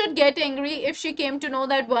 Monisha should get angry if she came to know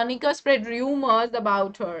that वर्निका spread rumours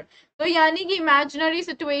about her. तो यानी कि इमेजिनरी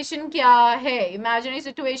सिचुएशन क्या है, इमेजिनरी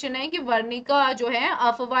सिचुएशन है कि वर्निका जो है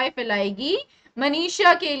अफवाह फैलाएगी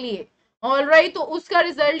मनीषा के लिए। ऑल राइट, तो उसका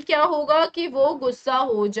रिजल्ट क्या होगा कि वो गुस्सा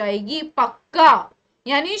हो जाएगी पक्का,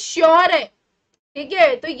 यानी श्योर है। ठीक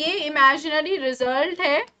है, तो ये इमेजिनरी रिजल्ट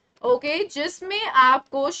है, ओके, जिसमें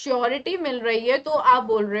आपको श्योरिटी मिल रही है, तो आप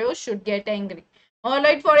बोल रहे हो should get angry.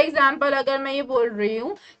 Alright, for example अगर मैं ये बोल रही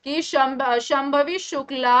हूँ कि Shambhavi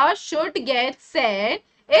Shukla should get sad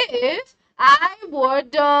if I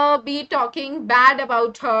would be talking bad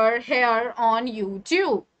about her hair on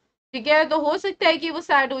YouTube. ठीक है, तो हो सकता है कि वो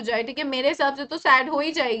सैड हो जाए, ठीक है, मेरे हिसाब से तो सैड हो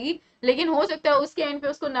ही जाएगी, लेकिन हो सकता है उसके एंड पे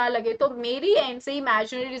उसको ना लगे, तो मेरी एंड से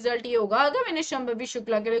इमेजिनरी रिजल्ट ये होगा अगर मैंने शंभवी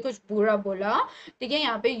शुक्ला के लिए कुछ बुरा बोला, ठीक है,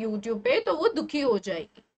 यहाँ पे यूट्यूब पे, तो वो दुखी हो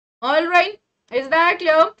जाएगी। All right, is that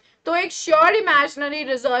clear? तो एक श्योर इमेजिनरी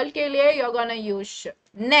रिजल्ट के लिए you are gonna use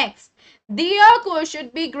next, Diya ko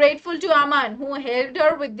should be grateful to Aman who helped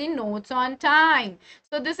her with the notes on time.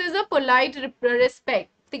 So this is a polite respect.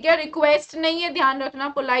 ठीक है, request नहीं है, ध्यान रखना,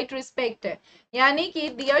 पोलाइट रिस्पेक्ट है। यानी कि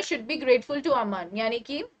दिया शुड बी ग्रेटफुल टू अमन, यानी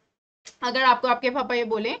कि अगर आपको आपके पापा ये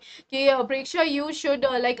बोले कि प्रेक्षा you should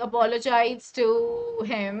like apologise to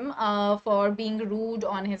him for being rude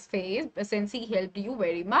on his face since he helped you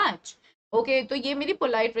very much, okay, तो ये मेरी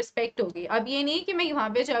पोलाइट रिस्पेक्ट होगी। अब ये नहीं कि मैं वहां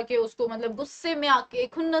पे जाके उसको मतलब गुस्से में आके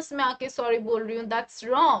खुन्नस में आके सॉरी बोल रही हूँ, दैट्स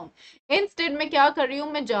रॉन्ग। इंस्टेड मैं क्या कर रही हूँ,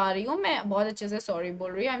 मैं जा रही हूँ, मैं बहुत अच्छे से सॉरी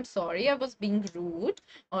बोल रही हूँ, I am sorry I was being rude,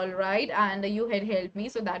 all right, and you had helped me,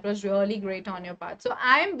 so that was really great on your part, so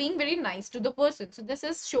I am being very nice to the person, so this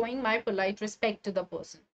is showing my polite respect to the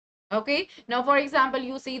person. Okay, now for example,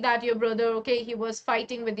 you see that your brother, okay, he was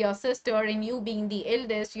fighting with your sister, and you being the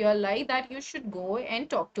eldest, you are like that you should go and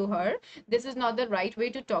talk to her. This is not the right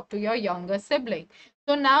way to talk to your younger sibling.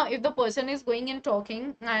 So now if the person is going and talking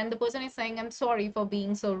and the person is saying I'm sorry for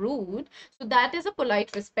being so rude, so that is a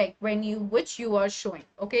polite respect when you which you are showing.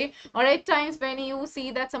 Okay, or at times when you see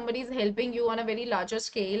that somebody is helping you on a very larger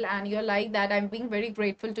scale and you're like that I'm being very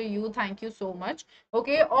grateful to you, thank you so much,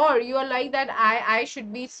 okay, or you are like that I should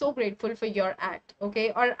be so grateful for your act, okay,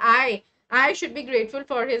 or I should be grateful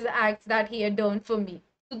for his acts that he had done for me,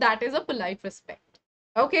 so that is a polite respect.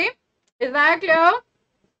 Okay, is that clear?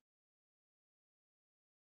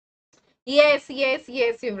 Yes,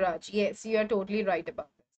 Yuvraj. Yes, you are totally right about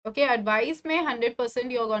this. Okay, advice में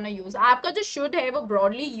 100% you're gonna use. आपका जो should है वो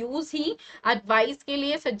broadly use ही advice के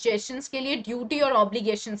लिए, suggestions के लिए, duty और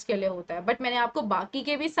obligations के लिए होता है. But मैंने आपको बाकी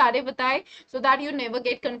के भी सारे बताए so that you never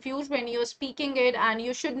get confused when you're speaking it and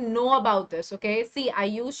you should know about this. Okay, see, I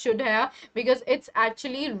use should here because it's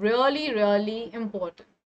actually really important.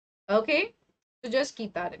 Okay, so just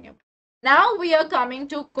keep that in your mind. Now we are coming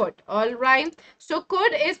to could. All right, so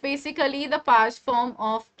could is basically the past form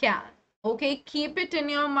of can. Okay, keep it in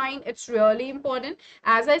your mind, it's really important.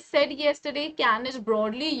 As I said yesterday, can is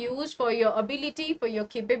broadly used for your ability, for your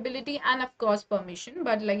capability, and of course permission,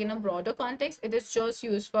 but like in a broader context it is just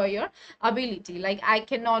used for your ability. Like I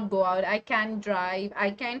cannot go out, I can't drive,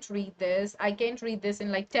 I can't read this, I can't read this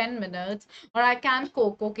in like 10 minutes, or I can't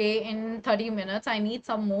cook, okay, in 30 minutes, I need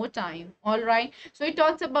some more time. All right, so it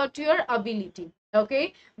talks about your ability.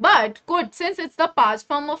 Okay, but could, since it's the past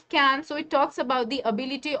form of can, so it talks about the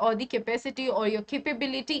ability or the capacity or your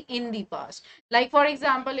capability in the past. Like for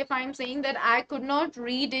example, if I'm saying that I could not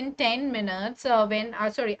read in 10 minutes when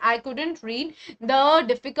sorry, I couldn't read the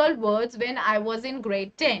difficult words when I was in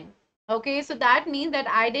grade 10. Okay, so that means that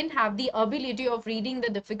I didn't have the ability of reading the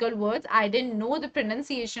difficult words. I didn't know the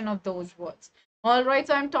pronunciation of those words. All right,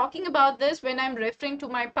 so I'm talking about this when I'm referring to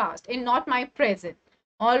my past and not my present.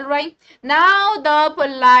 All right, now the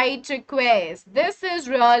polite request. This is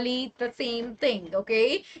really the same thing.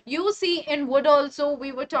 Okay, you see, in would also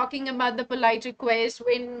we were talking about the polite request.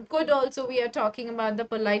 When could also we are talking about the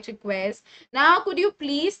polite request. Now, could you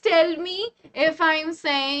please tell me if I'm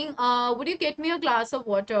saying, would you get me a glass of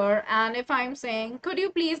water? And if I'm saying, could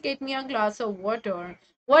you please get me a glass of water?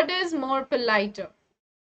 What is more politer?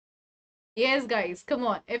 Yes, guys, come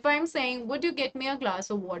on. If I'm saying, would you get me a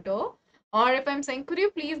glass of water? Or if I'm saying, could you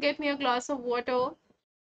please get me a glass of water?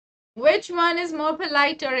 Which one is more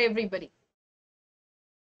politer, everybody?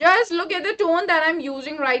 Just look at the tone that I'm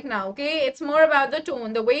using right now, okay? It's more about the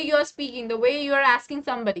tone, the way you're speaking, the way you're asking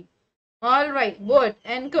somebody. All right, would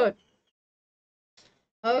and could.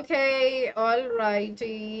 Okay, all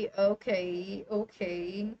righty. Okay.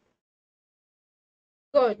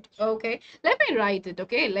 Good. Okay. Let me write it.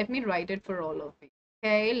 Okay. Let me write it for all of you.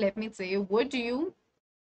 Okay. Let me say, would you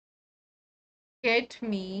get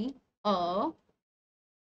me a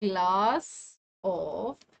glass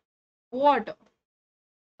of water?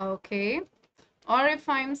 Okay. Or if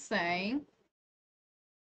I'm saying,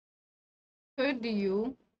 could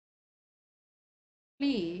you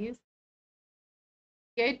please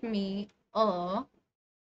get me a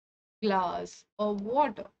glass of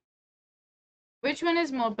water? Which one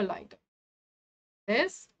is more polite?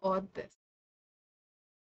 This or this?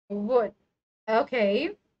 Would. Okay.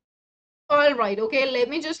 All right, okay, let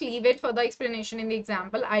me just leave it for the explanation in the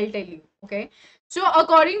example. I'll tell you, okay? So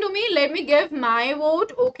according to me, let me give my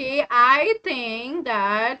vote, okay? I think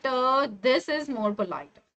that this is more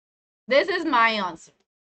polite. This is my answer,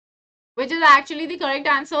 which is actually the correct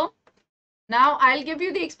answer. Now I'll give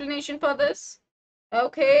you the explanation for this,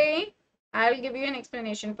 okay? I'll give you an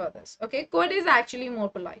explanation for this, okay? Could is actually more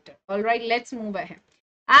politer. All right, let's move ahead.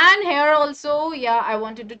 And here also, yeah, I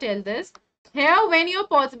wanted to tell this. Here, when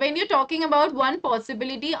you're talking about one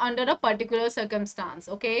possibility under a particular circumstance,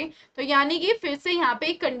 okay? तो यानी कि फिर से यहाँ पे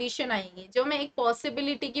एक condition आएगी जो मैं एक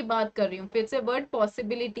पॉसिबिलिटी की बात कर रही हूँ. फिर से वर्ड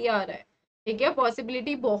पॉसिबिलिटी आ रहा है. ठीक है,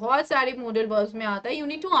 पॉसिबिलिटी बहुत सारे मॉडल वर्ब्स में आता है. You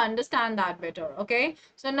need to understand that better, okay?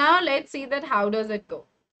 So now let's see that how does it go.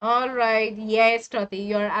 All right, yes, Trati,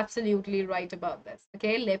 you're absolutely right about this.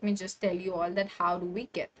 Okay, let me just tell you all that how do we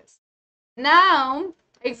get this. Now,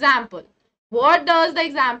 example. What does the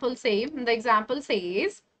example say? The example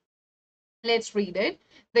says, let's read it.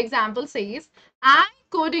 The example says, I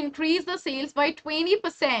could increase the sales by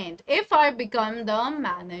 20% if I become the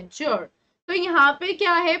manager. तो यहाँ पे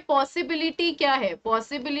क्या है, possibility क्या है,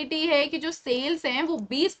 possibility है कि जो सेल्स हैं वो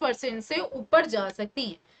 20% से ऊपर जा सकती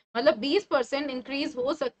हैं, मतलब 20% इंक्रीज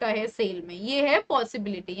हो सकता है सेल में, ये है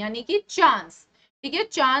पॉसिबिलिटी यानी कि चांस. ठीक है,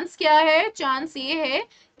 चांस क्या है, चांस ये है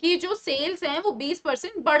कि जो सेल्स हैं वो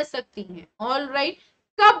 20% बढ़ सकती हैं. ऑल राइट,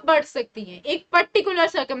 कब बढ़ सकती हैं, एक पर्टिकुलर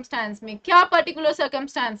सर्कमस्टांस में. क्या पर्टिकुलर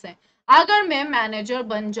सर्कमस्टांस है, अगर मैं मैनेजर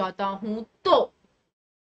बन जाता हूं तो.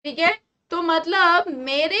 ठीक है, तो मतलब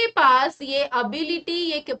मेरे पास ये एबिलिटी,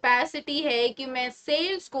 ये कैपेसिटी है कि मैं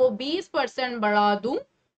सेल्स को 20% बढ़ा दूं.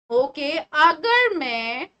 ओके, अगर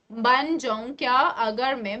मैं बन जाऊं क्या,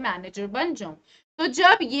 अगर मैं मैनेजर बन जाऊं. तो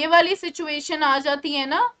जब ये वाली सिचुएशन आ जाती है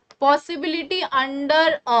ना, possibility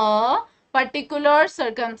under a particular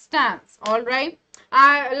circumstance, all right?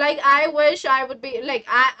 I wish I would be like,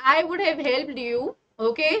 I would have helped you.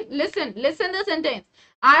 Okay, listen the sentence.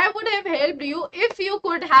 I would have helped you if you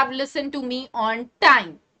could have listened to me on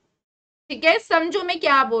time. ठीक है, समझो मैं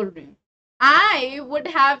क्या बोल रही हूँ. I would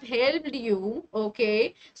have helped you.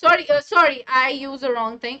 Okay, sorry, I used the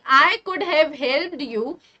wrong thing. I could have helped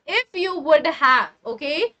you if you would have,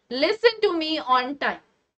 okay, listen to me on time.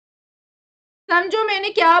 समझो मैंने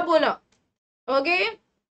क्या बोला. Okay,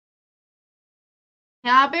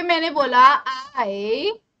 यहाँ पे मैंने बोला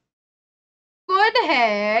I could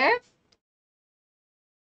have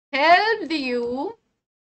helped you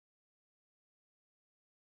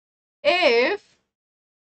if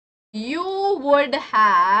you would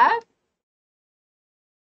have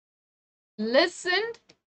listened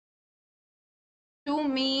to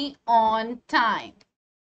me on time.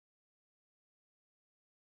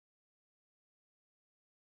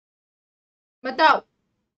 बताओ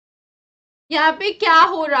यहाँ पे क्या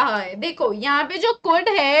हो रहा है. देखो यहाँ पे जो could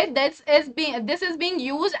है, this is being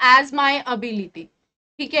used as my ability.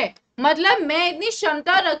 ठीक है, मतलब मैं इतनी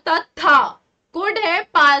क्षमता रखता था. could है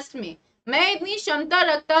पास्ट में, मैं इतनी क्षमता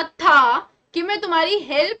रखता था कि मैं तुम्हारी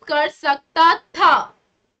हेल्प कर सकता था.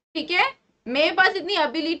 ठीक है, मेरे पास इतनी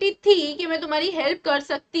एबिलिटी थी कि मैं तुम्हारी हेल्प कर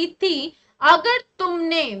सकती थी अगर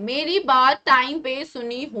तुमने मेरी बात टाइम पे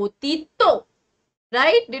सुनी होती तो.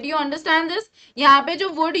 Right, did you understand this. यहाँ पे जो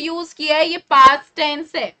वुड यूज किया है ये पास्ट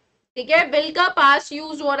टेंस है. ठीक है, विल का पास्ट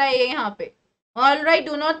यूज हो रहा है यहाँ पे. All right,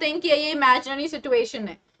 do not think ये इमेजिनरी सिचुएशन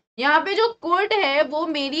है. यहाँ पे जो कुड है वो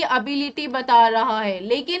मेरी एबिलिटी बता रहा है,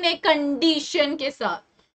 लेकिन एक कंडीशन के साथ.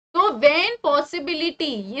 तो वेन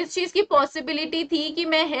पॉसिबिलिटी, इस चीज की पॉसिबिलिटी थी कि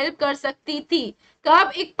मैं हेल्प कर सकती थी,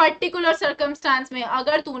 कब, एक पर्टिकुलर सर्कमस्टांस में,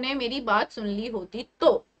 अगर तूने मेरी बात सुन ली होती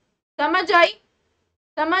तो. समझ आई,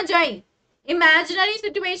 समझ आई. इमेजिनरी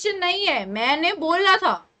सिचुएशन नहीं है. मैंने बोला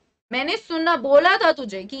था, मैंने सुना, बोला था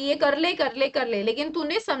तुझे कि ये कर ले कर ले कर ले, लेकिन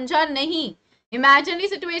तूने समझा नहीं. इमेजिनरी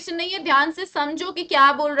सिचुएशन नहीं है, ध्यान से समझो कि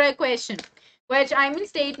क्या बोल रहा है question. Which I mean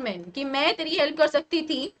statement कि मैं तेरी हेल्प कर सकती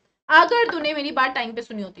थी अगर तूने मेरी बात टाइम पे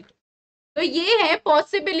सुनी होती तो ये है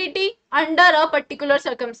possibility under a particular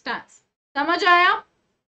circumstance. समझ आया,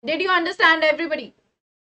 did you understand everybody,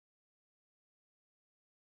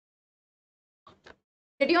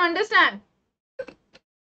 did you understand.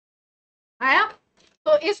 आया?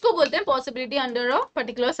 तो इसको बोलते हैं possibility under a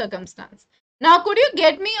particular circumstance. Now could you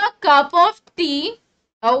get me a cup of T?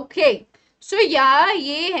 Okay, सो यार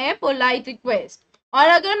ये है पोलाइट रिक्वेस्ट. और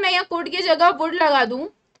अगर मैं यहाँ कुड की जगह वुड लगा दूं,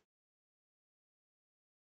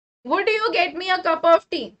 would you get me a cup of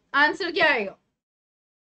T, answer क्या आएगा?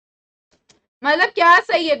 मतलब क्या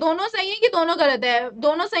सही है? दोनों सही है कि दोनों गलत है?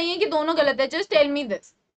 दोनों सही है कि दोनों गलत है? Just tell me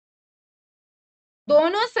this.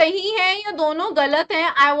 दोनों सही है या दोनों गलत है?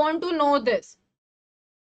 I want to know this.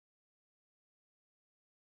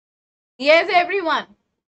 Yes everyone.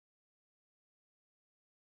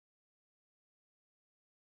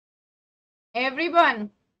 Everyone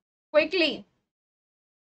quickly.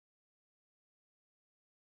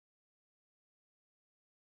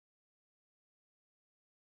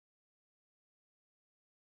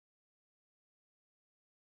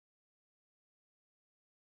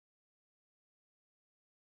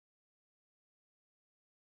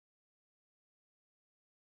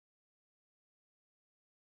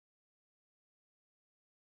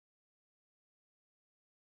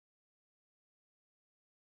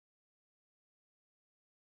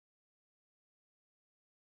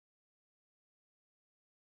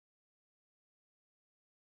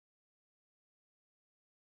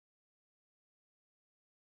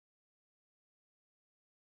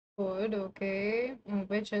 Good, okay.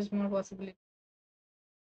 Which has more possibility?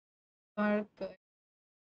 Good.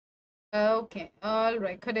 Okay, all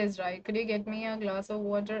right. Could is right. Could you get me a glass of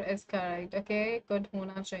water? Is correct. Okay, could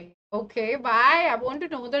होना चाहिए. Okay, why? I want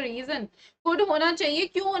to know the reason. Could होना चाहिए.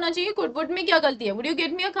 क्यों होना चाहिए? Could would में क्या गलती है? Would you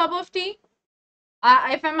get me a cup of tea?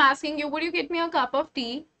 If I'm asking you, would you get me a cup of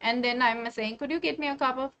tea? And then I'm saying, could you get me a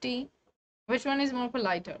cup of tea? Which one is more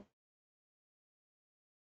politer?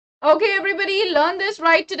 Okay, everybody, learn this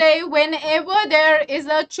right today. Whenever there is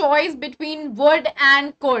a choice between would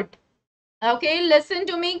and could, okay, listen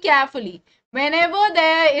to me carefully. Whenever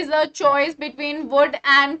there is a choice between would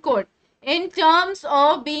and could, in terms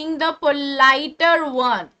of being the politer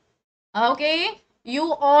one, okay,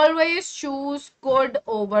 you always choose could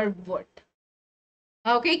over would.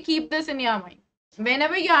 Okay, keep this in your mind.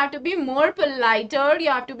 Whenever you have to be more politer, you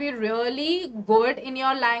have to be really good in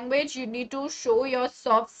your language, you need to show your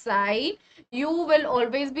soft side. You will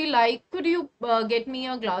always be like, could you get me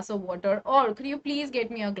a glass of water, or could you please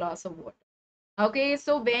get me a glass of water? Okay,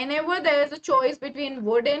 so whenever there is a choice between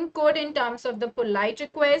would and could in terms of the polite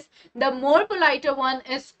request, the more politer one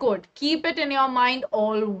is could. Keep it in your mind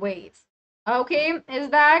always. Okay, is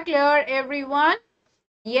that clear, everyone?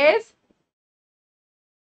 Yes?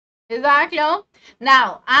 Is that clear?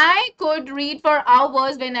 Now, I could read for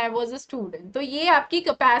hours when I was a student. तो ये आपकी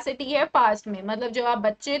capacity है past में, मतलब जब आप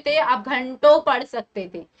बच्चे थे आप घंटों पढ़ सकते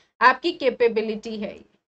थे, आपकी कैपेबिलिटी है.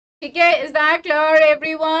 ठीक है? Is that clear,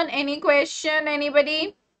 everyone? Any question,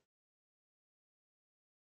 anybody?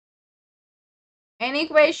 Any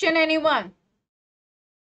question, anyone?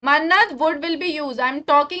 Mannat, would will be used. I'm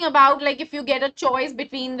talking about like if you get a choice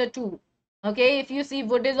between the two. Okay, if you see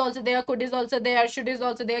would is also there, could is also there, should is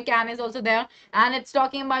also there, can is also there, and it's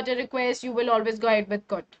talking about a request, you will always go ahead with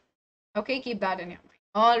could. Okay, keep that in your mind.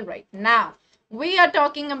 All right, now we are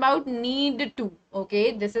talking about need to.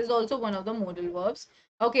 Okay, this is also one of the modal verbs.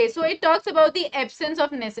 Okay, so it talks about the absence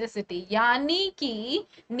of necessity. यानी कि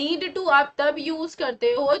need to आप तब use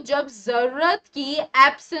करते हो जब जरूरत की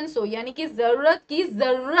absence हो, यानी कि जरूरत की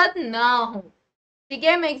जरूरत ना हो. ठीक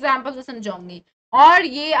है, मैं एग्जाम्पल से समझाऊंगी. और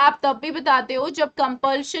ये आप तब भी बताते हो जब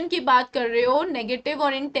कंपल्शन की बात कर रहे हो नेगेटिव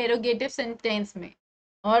और इंटेरोगेटिव सेंटेंस में.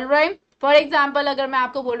 ऑलराइट, फॉर एग्जाम्पल अगर मैं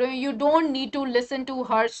आपको बोल रही हूँ you don't need to listen to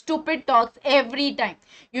her stupid talks every time,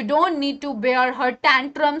 you don't need to bear her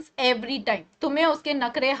tantrums every time, तुम्हें उसके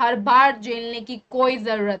नखरे हर बार झेलने की कोई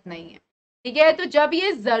जरूरत नहीं है. ठीक है, तो जब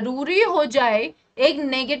ये जरूरी हो जाए एक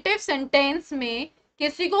नेगेटिव सेंटेंस में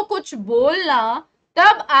किसी को कुछ बोलना,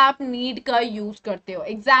 तब आप नीड का यूज करते हो.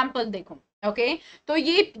 एग्जाम्पल देखो. ओके, तो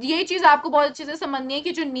ये चीज आपको बहुत अच्छे से समझनी है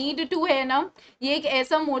कि जो नीड टू है ना, ये एक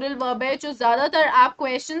ऐसा मोडल वर्ब है जो ज्यादातर आप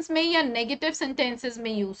क्वेश्चंस में या नेगेटिव सेंटेंसेस में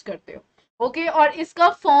यूज करते हो. ओके, और इसका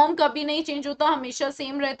फॉर्म कभी नहीं चेंज होता, हमेशा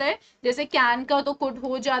सेम रहता है. जैसे कैन का तो कुड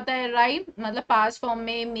हो जाता है, राइट, मतलब पास्ट फॉर्म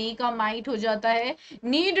में मे का माइट हो जाता है.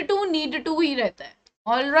 नीड टू ही रहता है.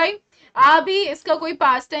 ऑल राइट, अभी इसका कोई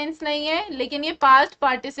पास्ट टेंस नहीं है, लेकिन ये पास्ट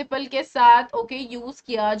पार्टिसिपल के साथ ओके यूज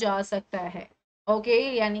किया जा सकता है. ओके,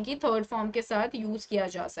 यानी कि थर्ड फॉर्म के साथ यूज किया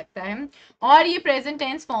जा सकता है, और ये प्रेजेंट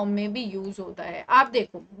टेंस फॉर्म में भी यूज होता है. आप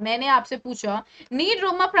देखो, मैंने आपसे पूछा need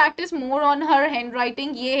Roma practice more on her hand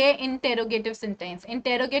writing, ये है इंटेरोगेटिव सेंटेंस.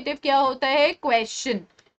 इंटेरोगेटिव क्या होता है? क्वेश्चन.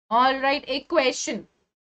 ऑल राइट, एक क्वेश्चन.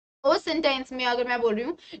 उस सेंटेंस में अगर मैं बोल रही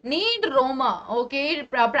हूँ need Roma, okay,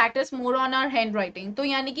 practice more on our hand writing, तो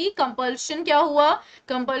यानी कि कंपल्शन क्या हुआ,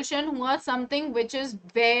 कंपल्शन हुआ something which is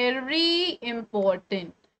very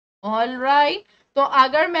important. All right, तो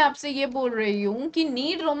अगर मैं आपसे ये बोल रही हूँ कि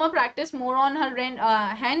need Roma practice more on her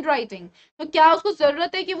hand writing, तो क्या उसको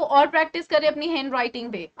जरूरत है कि वो और प्रैक्टिस करे अपनी हैंड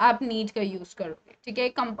राइटिंग पे, आप नीड का यूज करोगे, ठीक है,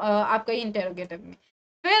 आपका इंटेरोगेटिव में।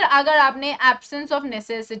 फिर अगर आपने एब्सेंस ऑफ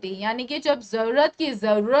नेसेसिटी, यानी कि जब जरूरत की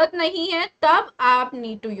जरूरत नहीं है तब आप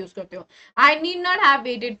नीड टू यूज करते हो। I need not have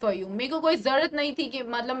waited for you, मेरे को कोई जरूरत नहीं थी कि,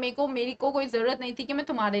 मतलब मेरी को कोई जरूरत नहीं थी कि मैं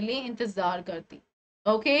तुम्हारे लिए इंतजार करती,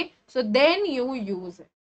 okay, so then you use it.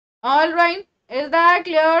 All right, is that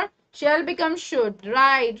clear? Shall become should,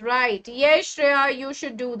 right, right, yes Shreya, you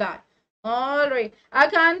should do that. All right,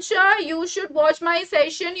 Akansha, you should watch my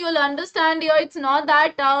session, you'll understand here, it's not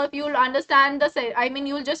that tough, you'll understand I mean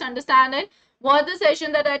you'll just understand it, what the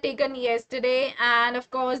session that I taken yesterday and of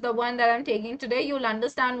course the one that I'm taking today, you'll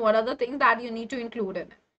understand what are the things that you need to include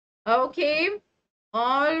in it, okay.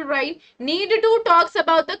 All right, need to talks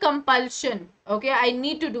about the compulsion, okay, I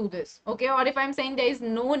need to do this, okay, or if I'm saying there is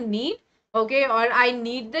no need, okay, or I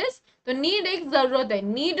need this, तो need एक जरूरत है,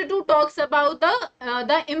 need to talks about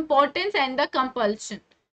the importance and the compulsion,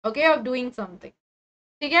 okay, of doing something,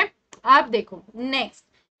 ठीक है। आप देखो next,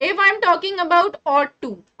 if I'm talking about ought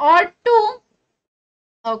to,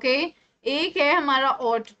 okay, एक है हमारा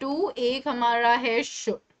ought to, एक हमारा है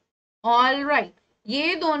should, ऑल राइट,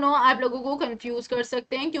 ये दोनों आप लोगों को कंफ्यूज कर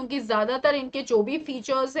सकते हैं क्योंकि ज्यादातर इनके जो भी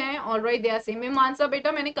फीचर्स हैं, all right, they are same. मानसा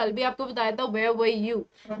बेटा, मैंने कल भी आपको बताया था, where were you,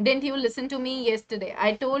 didn't you listen to me yesterday,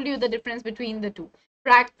 I told you the difference between the two.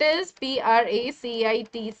 practice,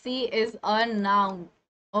 PRACITC, is a noun,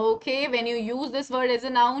 okay, when you use this word as a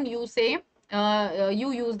noun, you say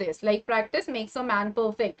you use this like practice makes a man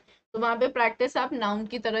perfect, तो वहां पे practice आप noun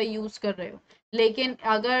की तरह use कर रहे हो। लेकिन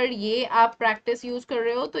अगर ये आप प्रैक्टिस यूज कर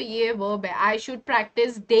रहे हो तो ये वर्ब है, I should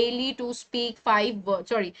practice daily to speak 5 word,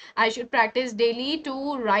 sorry, I should practice daily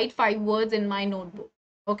to right 5 words in my notebook,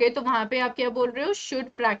 okay, तो वहां पे आप क्या बोल रहे हो, शुड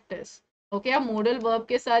प्रैक्टिस, ओके, आप मॉडल वर्ब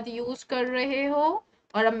के साथ यूज कर रहे हो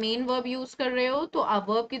और आप मेन वर्ब यूज कर रहे हो, तो आप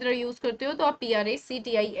वर्ब की तरह यूज करते हो, तो आप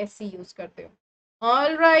PRACTISC यूज करते हो।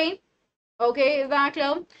 All right, okay, is that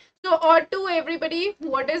clear? So ought to, everybody,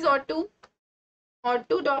 what is ought to? Ought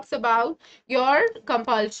to talks about your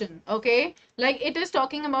compulsion, okay, like it is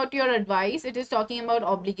talking about your advice, it is talking about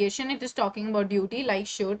obligation, it is talking about duty like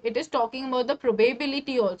should, it is talking about the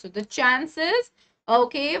probability also, the chances,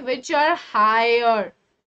 okay, which are higher,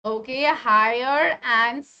 okay, higher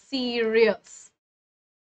and serious,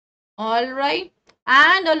 all right,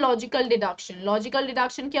 and a logical deduction, logical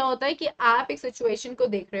deduction क्या होता है कि आप एक situation को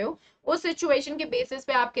देख रहे हो, उस सिचुएशन के बेसिस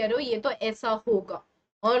पे आप कह रहे हो ये तो ऐसा होगा,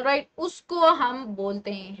 ऑल राइट, उसको हम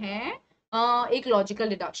बोलते हैं एक लॉजिकल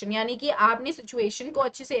डिडक्शन, यानी कि आपने सिचुएशन को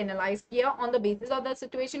अच्छे से एनालाइज किया, on the basis of that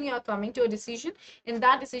situation you are coming to a decision, in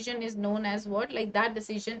that decision is known as what, like that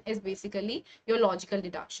decision is basically your logical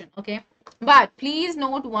deduction, okay. But please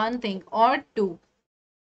note one thing, और to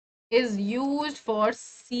is used for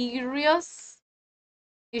serious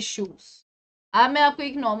issues। अब मैं आपको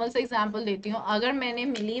एक normal सा example देती हूँ, अगर मैं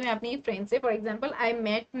अपनी फ्रेंड से, for example I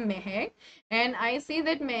met Mahak and I see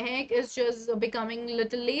that Mahak is just becoming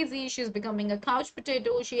little lazy, she is becoming a couch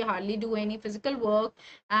potato, she hardly do any physical work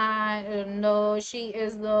and she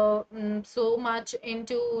is so much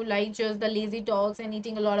into like just the lazy talks and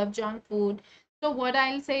eating a lot of junk food. So what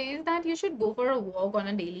I'll say is that you should go for a walk on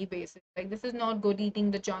a daily basis. Like this is not good eating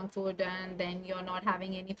the junk food and then you're not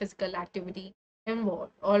having any physical activity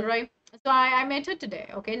involved. All right. So I met her today.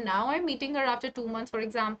 Okay. Now I'm meeting her after 2 months, for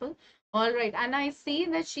example. All right. And I see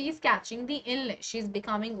that she's catching the illness. She's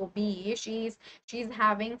becoming obese. She's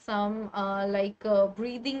having some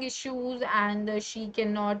breathing issues and she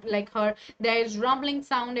cannot like her, there's rumbling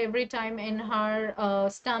sound every time in her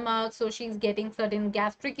stomach. So she's getting certain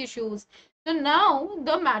gastric issues. So now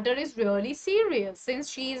the matter is really serious since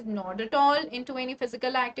she is not at all into any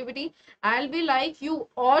physical activity. I'll be like, you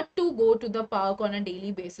ought to go to the park on a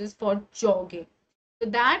daily basis for jogging. So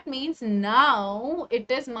that means now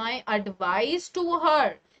it is my advice to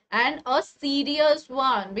her, and a serious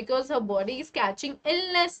one because her body is catching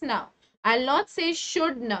illness now. I'll not say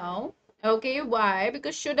should now. Okay, why?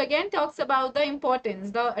 Because should again talks about the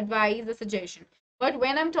importance, the advice, the suggestion. But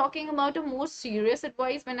when I'm talking about a more serious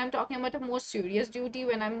advice, when I'm talking about a more serious duty,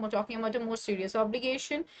 when I'm talking about a more serious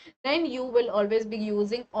obligation, then you will always be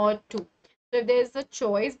using ought to. So if there's a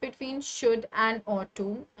choice between should and ought to,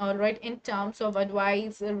 all right, in terms of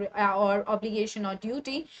advice or obligation or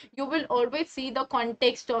duty, you will always see the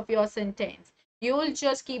context of your sentence. You'll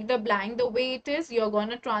just keep the blank the way it is. You're going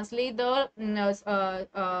to translate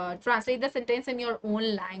translate the sentence in your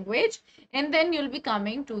own language, and then you'll be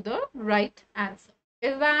coming to the right answer.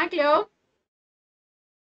 Is that clear?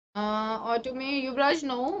 और तुम्हें युवराज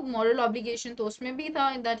no moral obligation तो उसमें भी था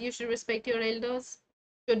that you should respect your elders.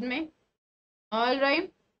 Should में? All right.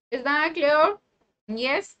 Is that clear?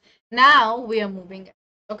 Yes. Now we are moving.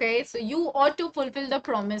 Okay. So you ought to fulfill the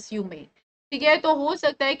promise you made. ठीक है, तो हो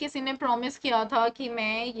सकता है किसी ने प्रॉमिस किया था कि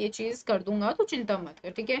मैं ये चीज कर दूंगा तो चिंता मत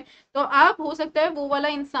कर, ठीक है। तो आप हो सकता है वो वाला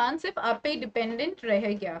इंसान सिर्फ आप पे डिपेंडेंट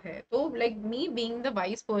रह गया है, तो like me being the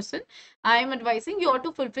wise person I am advising you are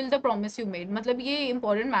to fulfil the promise you made. मतलब ये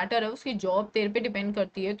इंपॉर्टेंट मैटर है, उसकी जॉब तेरे पे डिपेंड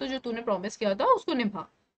करती है, तो जो तूने प्रॉमिस किया था उसको निभा।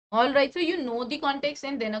 All right, so you know the context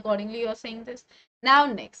and then accordingly you're saying this. Now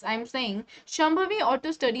next, I'm saying Shambhavi ought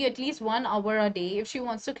to study at least 1 hour a day if she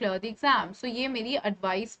wants to clear the exam. So ये मेरी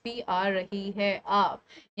advice भी आ रही है आप,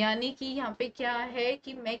 यानी कि यहाँ पे क्या है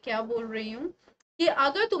कि मैं क्या बोल रही हूँ कि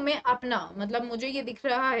अगर तुम्हें अपना मतलब मुझे ये दिख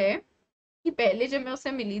रहा है कि पहले जब मैं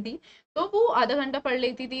उससे मिली थी तो वो आधा घंटा पढ़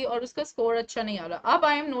लेती थी और उसका स्कोर अच्छा नहीं आ रहा। अब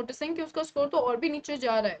आई एम नोटिसिंग कि उसका स्कोर तो और भी नीचे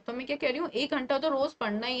जा रहा है, तो मैं क्या कह रही हूँ 1 घंटा तो रोज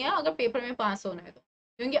पढ़ना ही है अगर पेपर में पास होना है तो,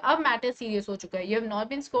 क्योंकि अब मैटर सीरियस हो चुका है। You have not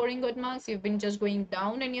been scoring good marks, you have been just going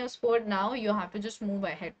down in your score, now you have to just move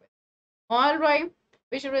ahead with. All right,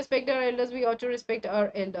 we should respect our elders, we ought to respect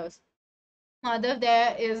our elders. Mother,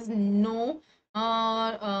 there is no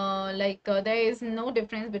there is no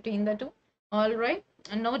difference between the two. All right,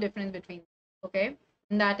 no difference between, okay,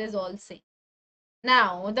 that is all same.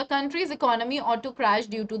 Now the country's economy ought to crash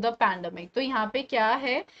due to the pandemic. तो यहाँ पे क्या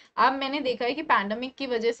है, अब मैंने देखा है कि पैंडमिक की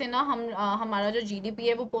वजह से ना हमारा जो जीडीपी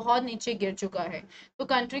है वो बहुत नीचे गिर चुका है, तो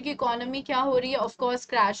कंट्री की इकोनॉमी क्या हो रही है, ऑफ कोर्स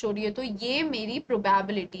क्रैश हो रही है। तो ये मेरी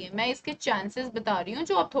प्रोबेबिलिटी है, मैं इसके चांसेस बता रही हूँ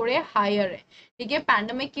जो अब थोड़े हायर है, ठीक है।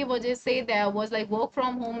 पैंडमिक की वजह से there was like work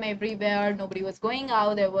from home everywhere, nobody was going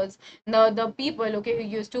out, there was the people, okay, who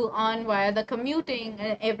used to earn via the commuting,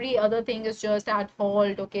 and every other thing is just at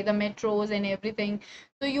halt, okay, the metros and everything.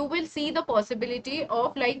 So you will see the possibility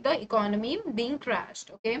of like the economy being crashed,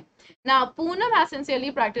 okay. Now Poonam has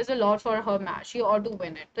sincerely practiced a lot for her match, she ought to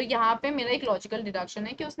win it. तो यहाँ पे मेरा एक logical deduction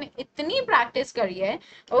है कि उसने इतनी practice करी है,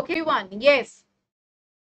 ओके वन, यस,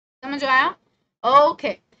 समझ आया,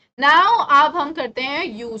 ओके। नाउ अब हम करते हैं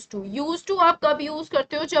यूज टू। यूज टू आप कब यूज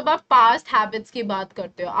करते हो, जब आप पास्ट हैबिट्स की बात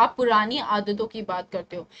करते हो, आप पुरानी आदतों की बात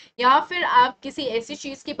करते हो, या फिर आप किसी ऐसी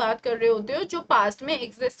चीज की बात कर रहे होते हो जो पास्ट में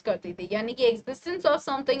एग्जिस्ट करती थी, यानी कि existence of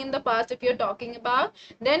something in the past if you are talking about,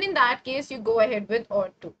 then in that case you go ahead with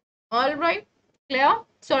और to. All right, clear,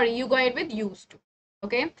 sorry, you go ahead with used to,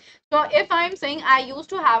 okay. So if I am saying I used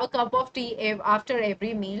to have a cup of tea after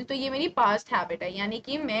every meal, तो ये मेरी past habit है, यानी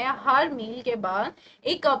कि मैं हर मील के बाद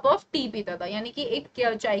एक कप ऑफ टी पीता था, यानी कि एक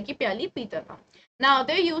चाय की प्याली पीता था। Now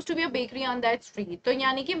there used to be a bakery on that street, तो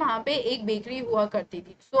यानी कि वहां पे एक बेकरी हुआ करती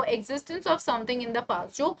थी। So existence of something in the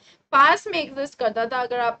past, जो पास्ट में एग्जिस्ट करता था,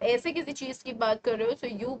 अगर आप ऐसे किसी चीज की बात कर रहे हो,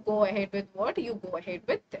 so you go ahead with what, you go ahead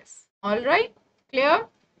with this. All right, clear,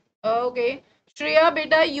 okay. Shreya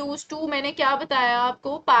बेटा यूज टू मैंने क्या बताया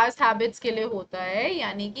आपको, पास्ट हैबिट्स के लिए होता है,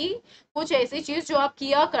 यानी कि कुछ ऐसी चीज जो आप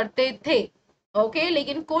किया करते थे, ओके,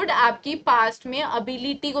 लेकिन कुड आपकी पास्ट में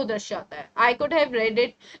अबिलिटी को दर्शाता है। I could have read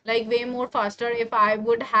it like way more faster if I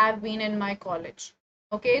would have been in my college,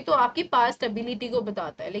 okay. तो आपकी पास्ट एबिलिटी को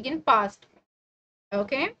बताता है, लेकिन past,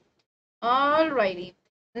 okay. Alrighty.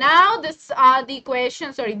 Now this are the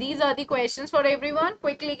questions. Sorry, these are the questions for everyone.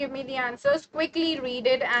 Quickly give me the answers. Quickly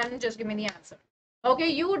read it and just give me the answer. Okay,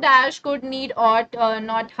 you dash could need ought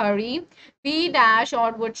not hurry. We dash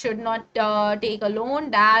or would should not take a loan.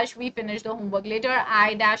 Dash we finish the homework later.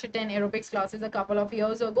 I dash attend aerobics classes a couple of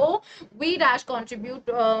years ago. We dash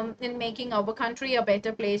contribute in making our country a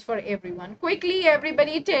better place for everyone. Quickly,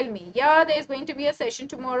 everybody tell me. Yeah, there's going to be a session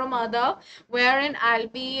tomorrow, mother, wherein I'll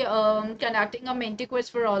be conducting a Menti quiz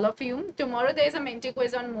for all of you. Tomorrow there's a Menti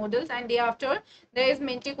quiz on modals, and day after there is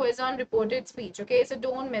Menti quiz on reported speech. Okay, so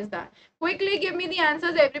don't miss that. Quickly give me the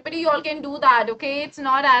answers, everybody. You all can do that, okay? It's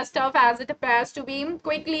not as tough as it appears to be.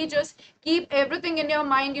 Quickly just keep everything in your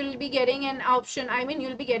mind. You'll be getting an option. I mean,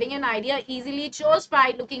 you'll be getting an idea easily just by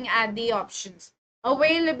looking at the options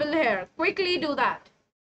available here. Quickly do that.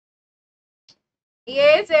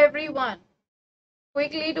 Yes, everyone.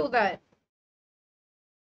 Quickly do that.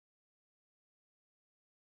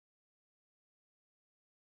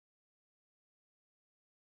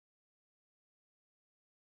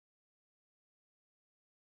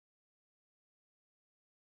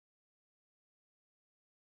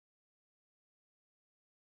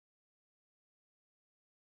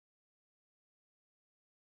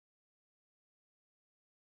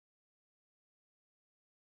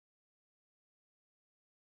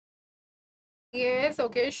 Yes,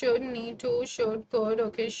 okay, should, need to, should, could,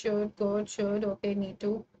 okay, should, could, should, okay, need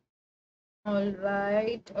to. All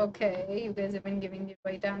right, okay, you guys have been giving the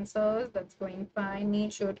right answers. That's going fine.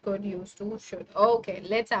 Need, should, could, used to, should. Okay,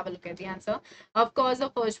 let's have a look at the answer. Of course, the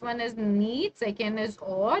first one is need, second is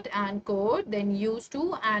ought and could, then used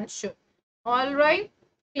to and should. All right,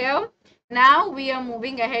 clear? Now we are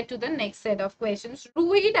moving ahead to the next set of questions.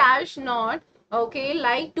 Rui dash not, okay,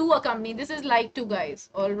 like to accompany. This is like to, guys.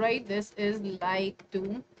 All right, this is like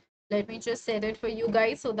to. Let me just set it for you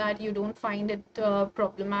guys so that you don't find it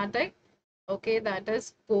problematic. Okay, that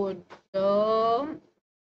is could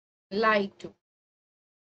like to.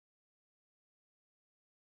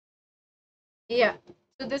 Yeah,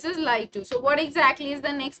 so this is like to. So what exactly is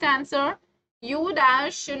the next answer? You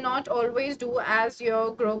dash should not always do as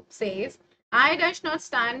your group says. I dash not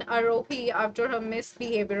stand Arohi after her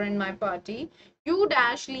misbehavior in my party. You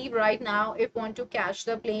dash leave right now if want to catch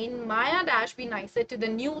the plane. Maya dash be nicer to the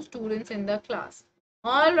new students in the class.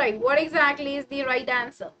 All right, what exactly is the right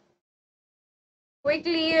answer?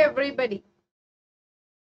 Quickly, everybody.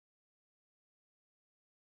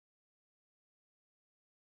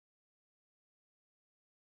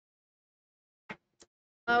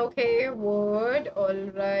 Okay, word. All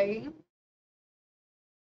right.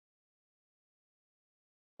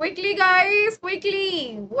 Quickly, guys,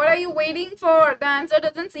 quickly. What are you waiting for? The answer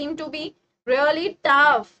doesn't seem to be really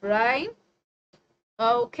tough, right?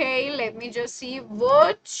 Okay, let me just see.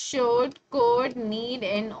 What should, could, need,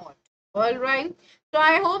 and ought. All right. So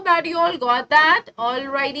I hope that you all got that.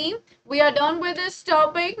 Alrighty. We are done with this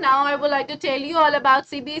topic. Now I would like to tell you all about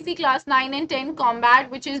CBSE Class 9 and 10 Combat,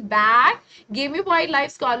 which is back. Gamified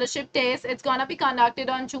Life Scholarship Test. It's gonna be conducted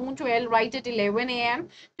on June 12, right at 11 a.m.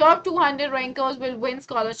 Top 200 rankers will win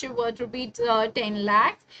scholarship worth rupees 10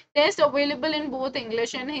 lakhs. Test available in both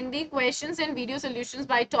English and Hindi. Questions and video solutions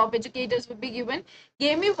by top educators will be given.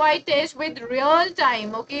 Gamified test with real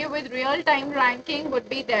time, okay, with real time ranking would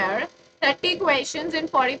be there. 30 questions in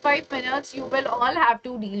 45 minutes. You will all have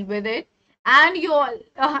to deal with it, and you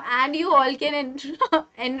all can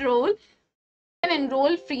enroll can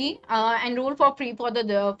enroll free, enroll for free for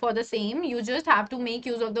for the same. You just have to make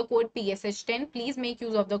use of the code PSH10. Please make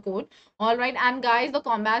use of the code. All right, and guys, the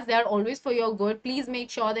combats, they are always for your good. Please make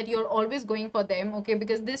sure that you're always going for them, okay,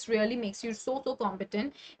 because this really makes you so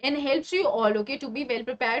competent and helps you all, okay, to be well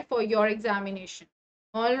prepared for your examination.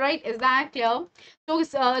 All right, is that clear? So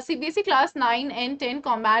CBSE Class 9 and 10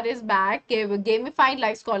 Combat is back. Gamified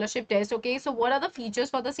Life Scholarship Test. Okay, so what are the features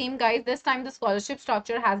for the same, guys? This time the scholarship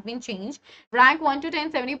structure has been changed. Rank 1 to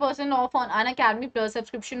 10, 70% off on Unacademy Plus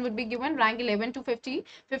subscription would be given. Rank 11 to 50,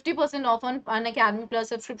 50% off on Unacademy Plus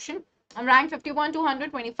subscription. Rank 51 to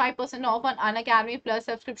 100, 25% off on Unacademy Plus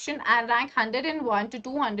subscription. And rank 101 to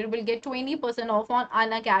 200 will get 20% off on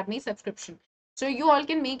Unacademy subscription. So you all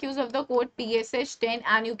can make use of the code PSH10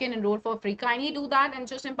 and you can enroll for free. Kindly do that and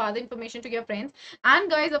just impart the information to your friends. And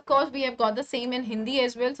guys, of course, we have got the same in Hindi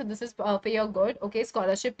as well. So this is for your good. Okay,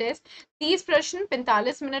 scholarship test. 30 प्रश्न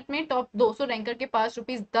 45 minute में top 200 ranker के पास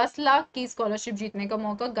 ₹10 लाख की scholarship जीतने का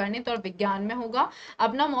मौका गणित और विज्ञान में होगा।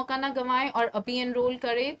 अपना मौका ना गंवाएं और अभी एनरोल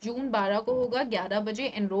करें। जून 12 को होगा 11 बजे।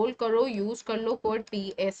 एनरोल करो, यूज कर लो code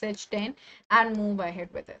PSH10 and move ahead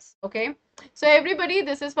with this. Okay. So everybody,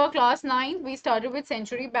 this is for class 9. We started with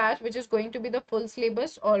Century Batch, which is going to be the full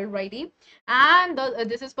syllabus already. And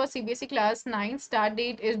this is for CBSE class 9. Start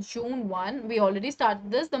date is June 1. We already started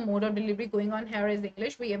this. The mode of delivery going on here is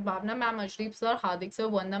English. We have Bhavna ma'am, Ashdeep sir, Hardik sir,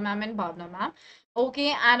 Vanda ma'am, and Bhavna ma'am.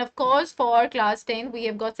 Okay, and of course for class 10, we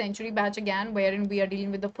have got Century Batch again, wherein we are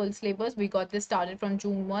dealing with the full syllabus. We got this started from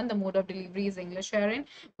June 1. The mode of delivery is English herein.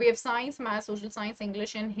 We have science, math, social science,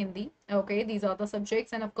 English, and Hindi. Okay, these are the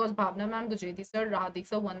subjects. And of course, Bhavna ma'am, Gujrati sir, Radhik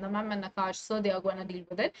sir, Vanda ma'am, and Nakash sir, they are going to deal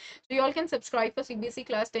with it. So you all can subscribe for CBSE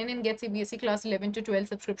class 10 and get CBSE class 11 to 12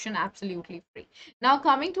 subscription absolutely free. Now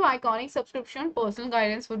coming to iconic subscription, personal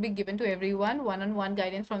guidance would be given to everyone. One-on-one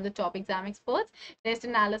guidance from the top exam experts. Test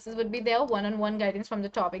analysis would be there. One-on-one guidance from the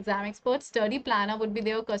top exam experts. Study planner would be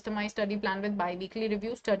there. Customized study plan with bi-weekly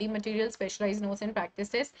review. Study material, specialized notes and practice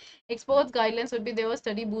tests. Experts guidelines would be there.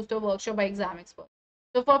 Study booster workshop by exam experts.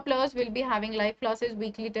 So for plus, we'll be having live classes,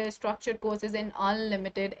 weekly tests, structured courses, and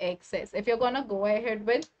unlimited access. If you're gonna go ahead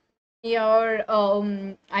with your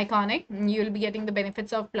iconic, you'll be getting the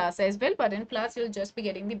benefits of plus as well, but in plus you'll just be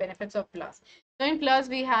getting the benefits of plus. So in plus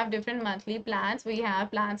we have different monthly plans. We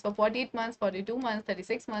have plans for 48 months, 42 months,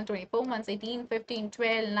 36 months, 24 months, 18, 15,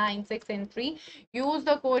 12, 9, 6 and 3. Use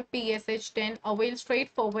the code PSH10, avail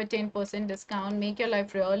straightforward 10% discount, make your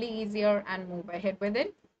life really easier and move ahead with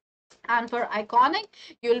it. And for iconic,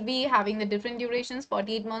 you'll be having the different durations: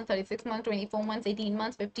 48 months, 36 months, 24 months, 18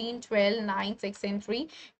 months, 15, 12, 9, 6, and 3.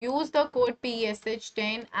 Use the code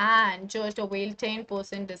PSH10 and just avail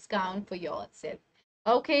 10% discount for yourself.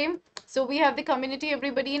 Okay, so we have the community.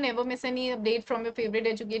 Everybody, never miss any update from your favorite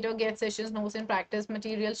educator. Get sessions, notes, and practice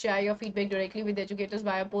materials. Share your feedback directly with educators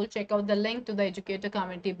via poll. Check out the link to the educator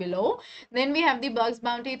community below. Then we have the bugs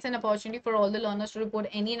bounty. It's an opportunity for all the learners to report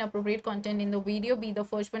any inappropriate content in the video. Be the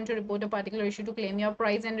first one to report a particular issue to claim your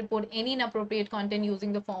prize, and report any inappropriate content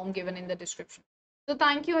using the form given in the description. So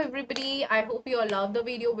thank you everybody. I hope you all love the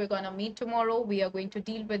video. We're gonna meet tomorrow. We are going to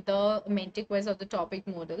deal with the Menti quiz of the topic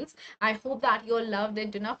modals. I hope that you all loved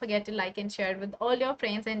it. Do not forget to like and share it with all your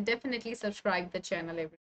friends, and definitely subscribe the channel.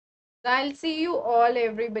 So I'll see you all,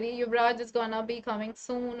 everybody. Yuvraj is gonna be coming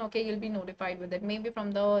soon. Okay, you'll be notified with it, maybe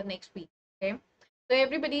from the next week. Okay. So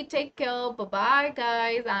everybody take care. Bye-bye,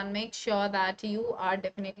 guys, and make sure that you are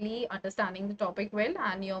definitely understanding the topic well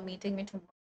and you're meeting me tomorrow.